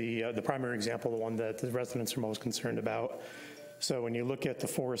you the primary example, the one that the residents are most concerned about. So when you look at the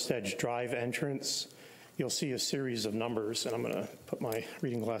Forest Edge Drive entrance, you'll see a series of numbers, and I'm going to put my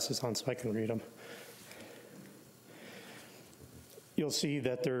reading glasses on so I can read them. You'll see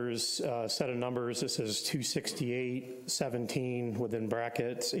that there's a set of numbers that says 268, 17 within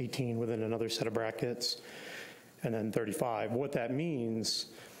brackets, 18 within another set of brackets, and then 35. What that means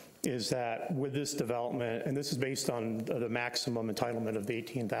is that with this development, and this is based on the maximum entitlement of the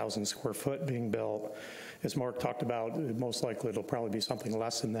 18,000 square foot being built, as Mark talked about, most likely it'll probably be something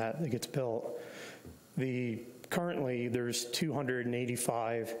less than that gets built. Currently, there's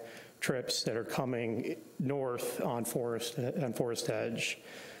 285 trips that are coming north on Forest Edge.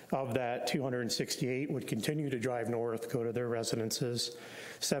 Of that, 268 would continue to drive north, go to their residences.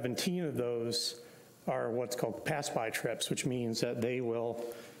 17 of those are what's called pass-by trips, which means that they will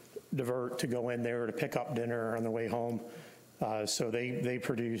divert to go in there to pick up dinner on the way home. So they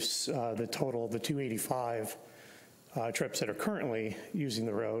produce the total, the 285 trips that are currently using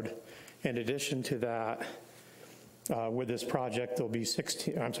the road. In addition to that, with this project, there'll be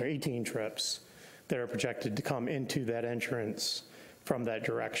 18 trips that are projected to come into that entrance from that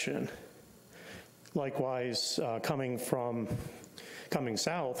direction. Likewise, coming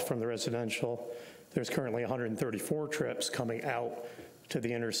south from the residential, there's currently 134 trips coming out to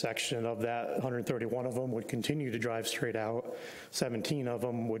the intersection. Of that, 131 of them would continue to drive straight out. 17 of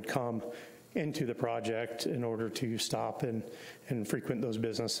them would come into the project in order to stop and frequent those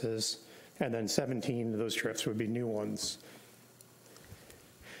businesses. And then 17 of those trips would be new ones.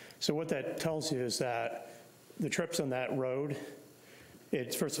 So what that tells you is that the trips on that road,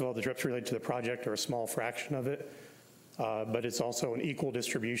 first of all, the trips related to the project are a small fraction of it, but it's also an equal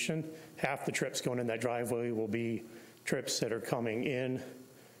distribution. Half the trips going in that driveway will be trips that are coming in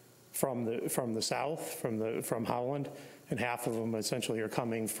from the south, from Howland, and half of them essentially are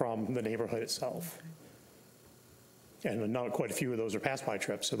coming from the neighborhood itself. And not quite a few of those are pass-by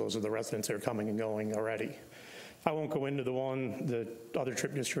trips, so those are the residents that are coming and going already. I won't go into the other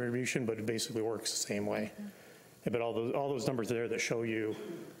trip distribution, but it basically works the same way. But all those numbers there that show you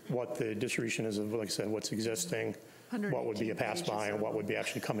what the distribution is of, like I said, what's existing, what would be a pass-by, and what would be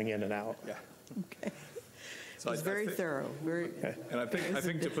actually coming in and out. Yeah. Okay. So It's very thorough. And I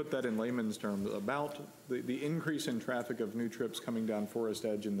think to put that in layman's terms, about the increase in traffic of new trips coming down Forest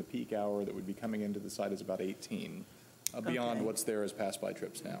Edge in the peak hour that would be coming into the site is about 18, beyond Okay. what's there as pass-by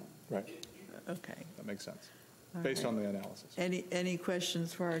trips now. Right. Okay. That makes sense, All based right. on the analysis. Any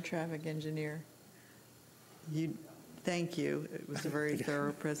questions for our traffic engineer? Thank you. It was a very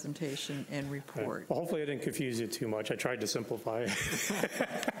thorough presentation and report. Well, hopefully I didn't confuse you too much. I tried to simplify it.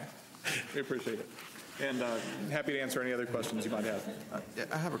 We appreciate it. And happy to answer any other questions you might have. Yeah,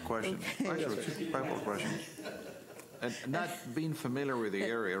 I have a question. Okay. Actually, a couple of questions. And not being familiar with the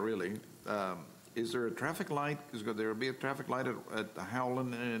area, really, is there a traffic light? Is there be a traffic light at the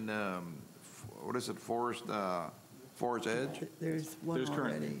Howland and, what is it, Forest Edge? There's one There's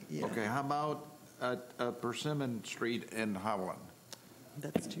currently. already. Yeah. Okay, how about at Persimmon Street in Howland?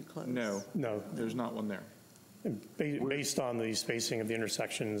 That's too close. No, No. there's not one there. Based on the spacing of the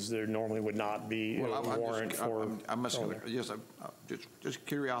intersections, there normally would not be a warrant for. I'm asking, yes, just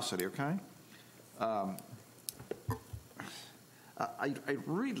curiosity, okay? I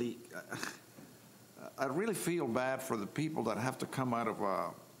really feel bad for the people that have to come out of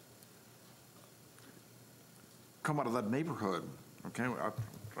that neighborhood, okay? I'm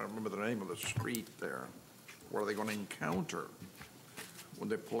trying to remember the name of the street there. What are they going to encounter when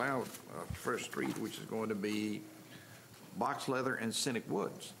they pull out First Street, which is going to be Box Leather and Scenic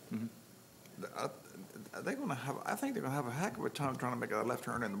Woods? Mm-hmm. They're going to have, I think they're going to have a heck of a time trying to make that left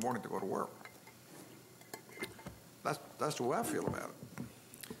turn in the morning to go to work. That's the way I feel about it.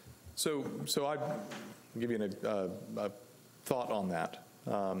 So I'll give you a thought on that.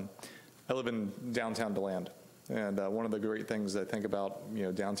 I live in downtown DeLand, and one of the great things I think about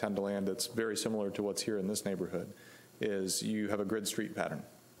downtown DeLand that's very similar to what's here in this neighborhood is you have a grid street pattern.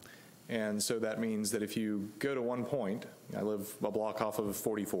 And so that means that if you go to one point, I live a block off of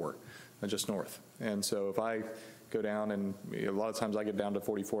 44, just north. And so if I go down, and a lot of times I get down to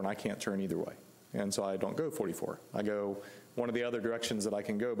 44 and I can't turn either way. And so I don't go 44. I go one of the other directions that I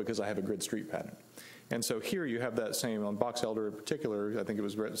can go because I have a grid street pattern. And so here you have that same, on Box Elder in particular, I think it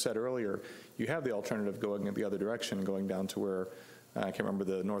was said earlier, you have the alternative going in the other direction, going down to where, I can't remember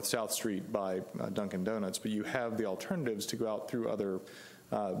the north-south street by Dunkin' Donuts, but you have the alternatives to go out through other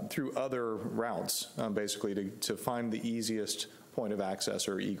routes, basically, to find the easiest point of access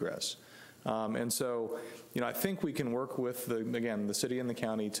or egress. And so, I think we can work with, the city and the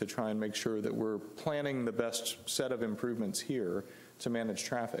county to try and make sure that we're planning the best set of improvements here to manage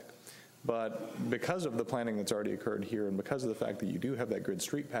traffic. But because of the planning that's already occurred here, and because of the fact that you do have that grid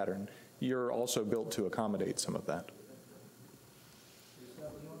street pattern, you're also built to accommodate some of that.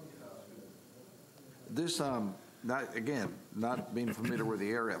 This, not being familiar with the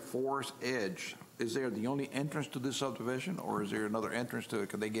area, Forest Edge, is there the only entrance to this subdivision, or is there another entrance to it?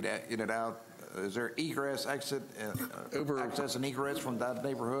 Can they get in and out? Is there egress, exit, access and egress from that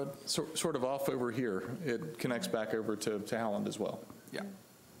neighborhood? Sort of off over here. It connects back over to Howland as well. Yeah.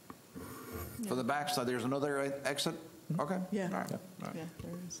 For the backside, there's another exit? Okay. Yeah. All right. Yeah,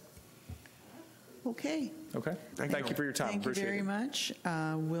 there is. Okay. Okay. Thank you for your time. Thank you Appreciate very it. much.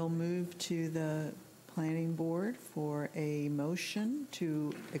 We'll move to the planning board for a motion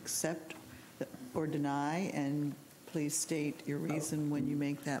to accept or deny, and please state your reason when you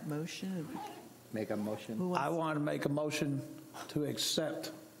make that motion. Make a motion. I want to make a motion to accept.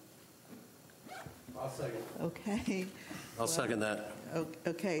 I'll second. Okay. I'll second that.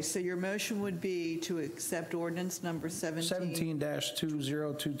 Okay, so your motion would be to accept ordinance number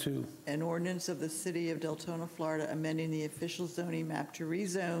 17-2022. An ordinance of the City of Deltona, Florida, amending the official zoning map to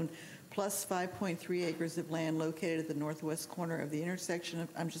rezone plus 5.3 acres of land located at the northwest corner of the intersection of,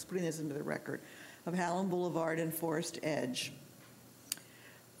 I'm just putting this into the record, of Howland Boulevard and Forest Edge.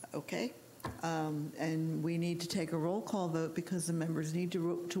 Okay, and we need to take a roll call vote because the members need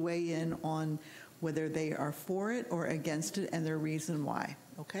to weigh in on whether they are for it or against it and their reason why.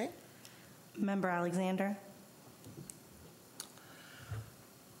 Okay? Member Alexander?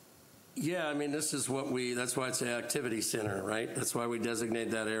 Yeah, I mean, this is that's why it's an activity center, right? That's why we designate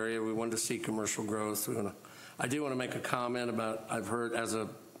that area. We wanted to see commercial growth. I do want to make a comment about, I've heard as a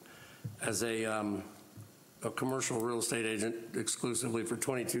commercial real estate agent exclusively for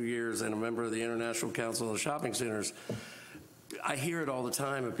 22 years and a member of the International Council of Shopping Centers, I hear it all the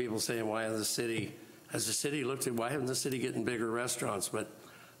time of people saying, why has the city looked at, why haven't the city getting bigger restaurants? But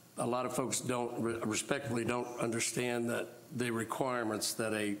a lot of folks respectfully don't understand that the requirements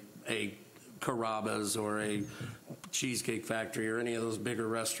that a Carrabba's or a Cheesecake Factory or any of those bigger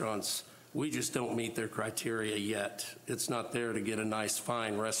restaurants, we just don't meet their criteria yet. It's not there to get a nice,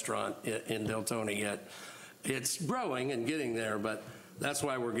 fine restaurant in Deltona yet. It's growing and getting there, but that's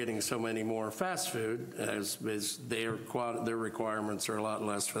why we're getting so many more fast food, as their requirements are a lot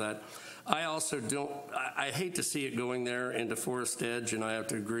less for that. I also I hate to see it going there into Forest Edge, and I have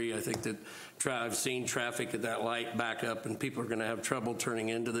to agree. I think that I've seen traffic at that light back up, and people are going to have trouble turning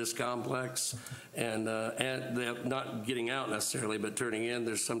into this complex, and they're not getting out necessarily, but turning in.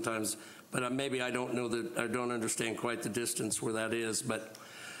 There's sometimes, but maybe I don't understand quite the distance where that is, but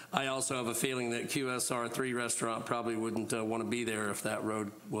I also have a feeling that QSR3 restaurant probably wouldn't want to be there if that road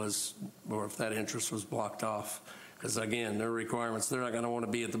was, or if that entrance was blocked off. Because again, their requirements, they're not going to want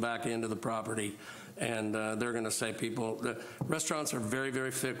to be at the back end of the property. And they're going to say the restaurants are very,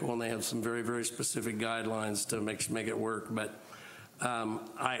 very fickle, and they have some very, very specific guidelines to make it work. But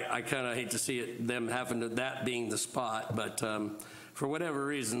I kind of hate to see them having that being the spot. But for whatever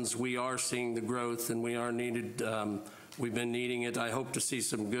reasons, we are seeing the growth, and we are needed. We've been needing it. I hope to see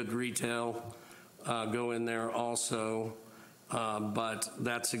some good retail go in there also. But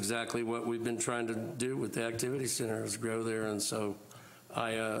that's exactly what we've been trying to do with the activity center, is grow there. And so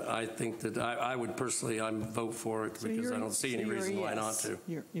I think that I would personally, vote for it because I don't see any reason why not to.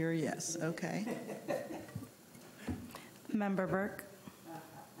 You're a yes, okay. Member Burke? I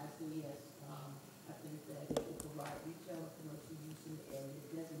say yes. I think that it will provide retail and commercial use in the area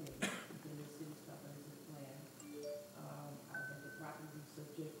designated within the city's comprehensive plan. I think the property is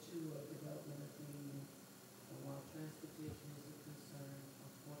subject to a development agreement, and while transportation is a concern,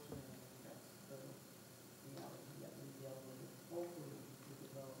 unfortunately, that's the reality that we deal with. Hopefully, the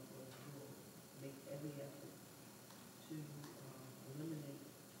developers will make every effort to eliminate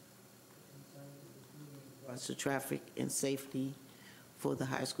the concerns of the community. To traffic and safety for the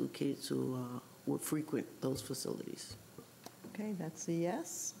high school kids who would frequent those facilities. Okay, that's a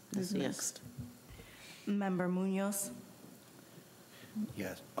yes. That's Who's a yes. next? Member Munoz?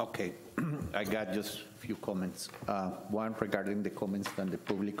 Yes, okay. I got just a few comments. One regarding the comments that the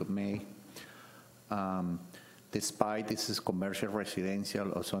public made. Despite this is commercial,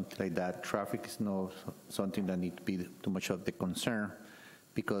 residential, or something like that, traffic is not something that needs to be too much of the concern,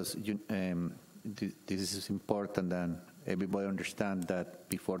 because this is important, and everybody understand that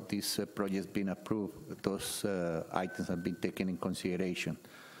before this project being approved, those items have been taken in consideration.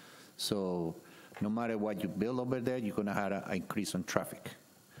 So no matter what you build over there, you're going to have an increase on traffic.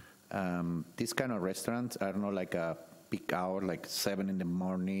 These kind of restaurants are not like a peak hour, like 7 in the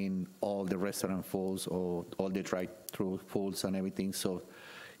morning, all the restaurant fulls or all the drive-through fulls and everything. So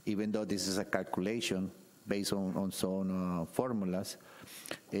even though this is a calculation based on some formulas,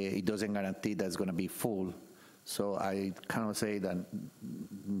 it doesn't guarantee that it's going to be full. So I kind of say that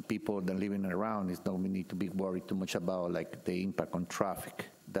people that are living around don't need to be worried too much about like the impact on traffic.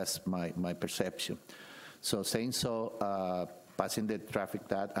 That's my perception. So saying so, passing the traffic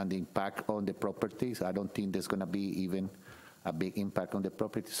that and the impact on the properties, I don't think there's going to be even a big impact on the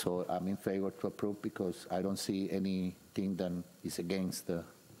property. So I'm in favor to approve because I don't see anything that is against the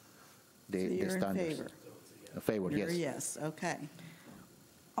You're standards. in favor? In favor, You're yes. yes, okay.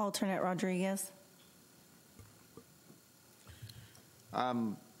 Alternate Rodriguez.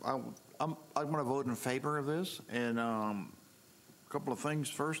 I'm going to vote in favor of this, and a couple of things.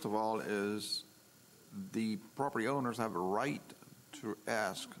 First of all is the property owners have a right to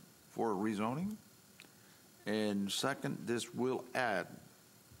ask for rezoning, and second, this will add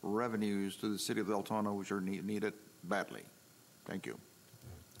revenues to the city of Deltona, which are needed badly. Thank you.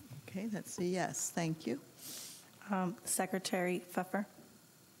 Okay, that's a yes, thank you. Secretary Pfeffer.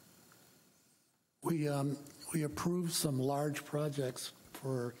 We approved some large projects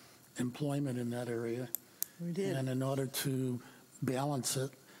for employment in that area. We did. And in order to balance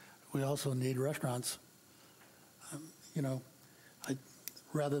it, we also need restaurants.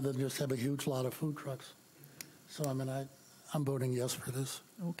 Rather than just have a huge lot of food trucks. So, I'm voting yes for this.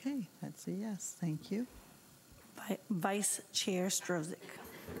 Okay, that's a yes, thank you. Vice Chair Strozik.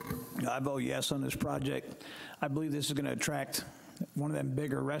 I vote yes on this project. I believe this is going to attract one of them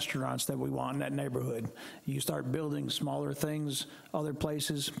bigger restaurants that we want in that neighborhood. You start building smaller things, other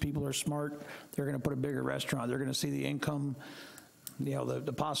places, people are smart, they're going to put a bigger restaurant. They're going to see the income,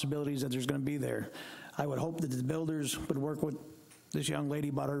 the possibilities that there's going to be there. I would hope that the builders would work with this young lady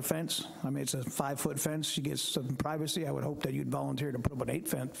about her fence. It's a 5-foot fence. She gets some privacy. I would hope that you'd volunteer to put up an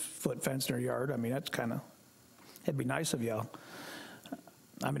 8-foot fence in her yard. That's it'd be nice of y'all.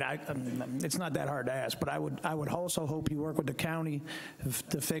 It's not that hard to ask, but I would also hope you work with the county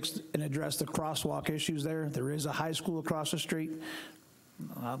to fix and address the crosswalk issues there. There is a high school across the street.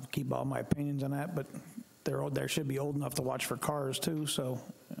 I'll keep all my opinions on that, but they should be old enough to watch for cars too. So,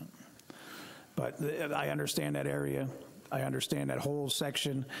 but I understand that area. I understand that whole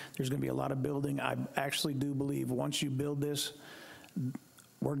section. There's going to be a lot of building. I actually do believe once you build this,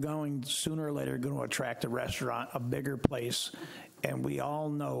 we're going sooner or later going to attract a restaurant, a bigger place. And we all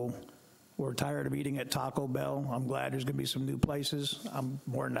know we're tired of eating at Taco Bell. I'm glad there's going to be some new places. I'm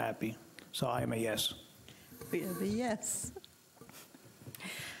more than happy. So I am a yes. We have a yes.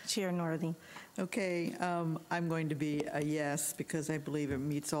 Chair Northy. Okay, I'm going to be a yes because I believe it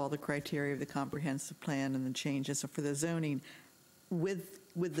meets all the criteria of the comprehensive plan and the changes for the zoning with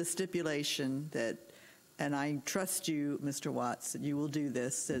the stipulation that, and I trust you, Mr. Watts, that you will do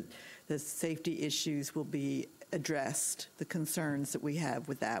this, that the safety issues will be addressed. The concerns that we have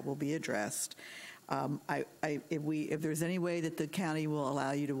with that will be addressed. If there's any way that the county will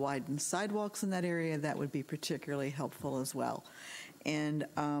allow you to widen sidewalks in that area, that would be particularly helpful as well. And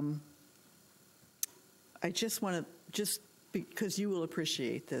I just want to, because you will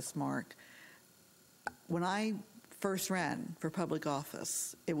appreciate this, Mark, when I first ran for public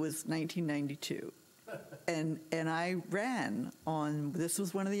office, it was 1992. And I ran on, this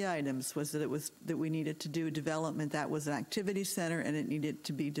was one of the items, was that we needed to do development. That was an activity center and it needed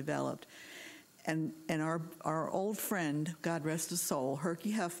to be developed. And our old friend, God rest his soul,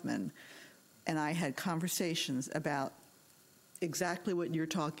 Herky Huffman, and I had conversations about exactly what you're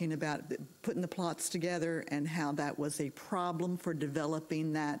talking about, putting the plots together and how that was a problem for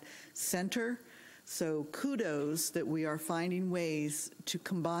developing that center. So kudos that we are finding ways to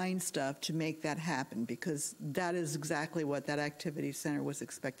combine stuff to make that happen, because that is exactly what that activity center was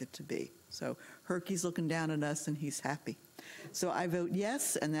expected to be. So Herky's looking down at us and he's happy. So I vote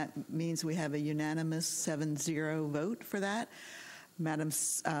yes, and that means we have a unanimous 7-0 vote for that. Madam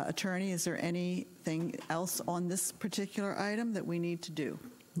Attorney, is there anything else on this particular item that we need to do?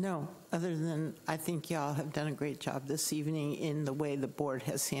 No, other than I think y'all have done a great job this evening in the way the board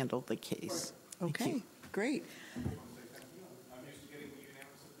has handled the case. Okay, great. I'm used to getting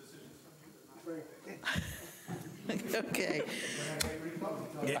Okay.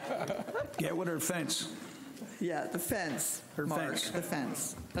 Get with her fence. Yeah, the fence. Her Mark, fence. the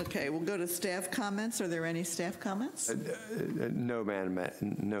fence. Okay, we'll go to staff comments. Are there any staff comments? No,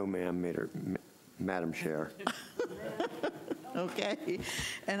 Madam Chair. Okay.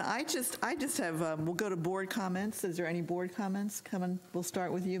 And I just have, we'll go to board comments. Is there any board comments? We'll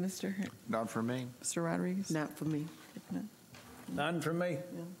start with you, Mr. Not for me. Mr. Rodriguez? Not for me. None for me.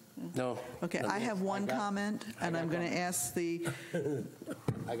 No. Okay, I have one comment, and I'm going to ask the,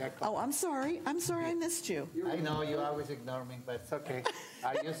 oh, I'm sorry, I missed you. I know you always ignore me, but it's okay.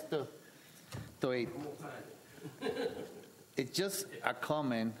 I used to it. It's just a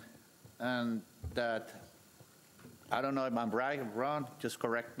comment, and that, I don't know if I'm right or wrong, just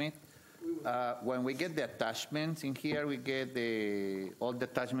correct me. When we get the attachments in here, we get all the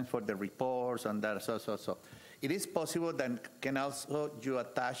attachments for the reports and that, so. It is possible that can also you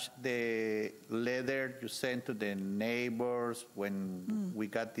attach the letter you send to the neighbors when we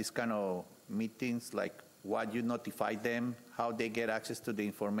got these kind of meetings, like what you notify them, how they get access to the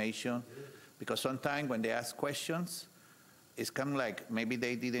information. Because sometimes when they ask questions, it's kind of like maybe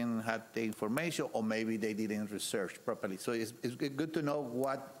they didn't have the information or maybe they didn't research properly. So it's good to know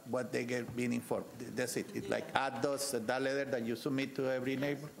what they get being informed. That's it. It's like add that letter that you submit to every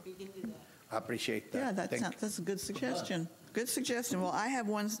neighbor. I appreciate that. Yeah, that's a good suggestion. Good suggestion. Well, I have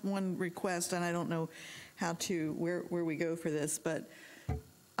one request, and I don't know where we go for this, but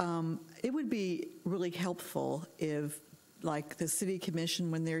it would be really helpful if, like, the city commission,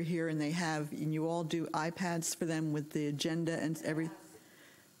 when they're here and and you all do iPads for them with the agenda and everything.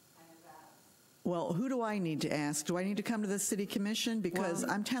 Well, who do I need to ask? Do I need to come to the city commission? Because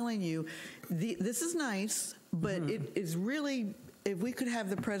I'm telling you, this is nice, but it is really, if we could have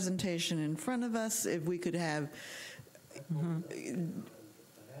the presentation in front of us, if we could have,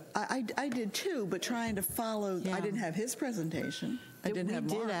 I did too, but trying to follow, I didn't have his presentation. I didn't have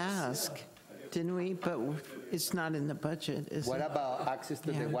Mark's. We did ask, didn't we? But it's not in the budget, is What it? about access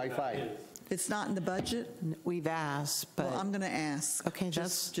to the Wi-Fi? It's not in the budget? We've asked, but. Well, I'm going to ask. Okay,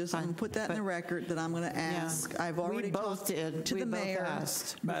 that's just I'm going to put that in the record that I'm going to ask. I've already talked to the mayor.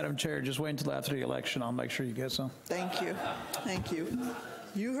 Madam Chair, just wait until after the election. I'll make sure you get some. Thank you. Thank you.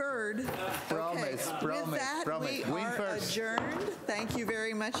 You heard. Promise, With that, promise. we Win are first. adjourned. Thank you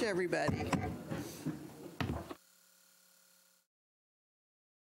very much, everybody.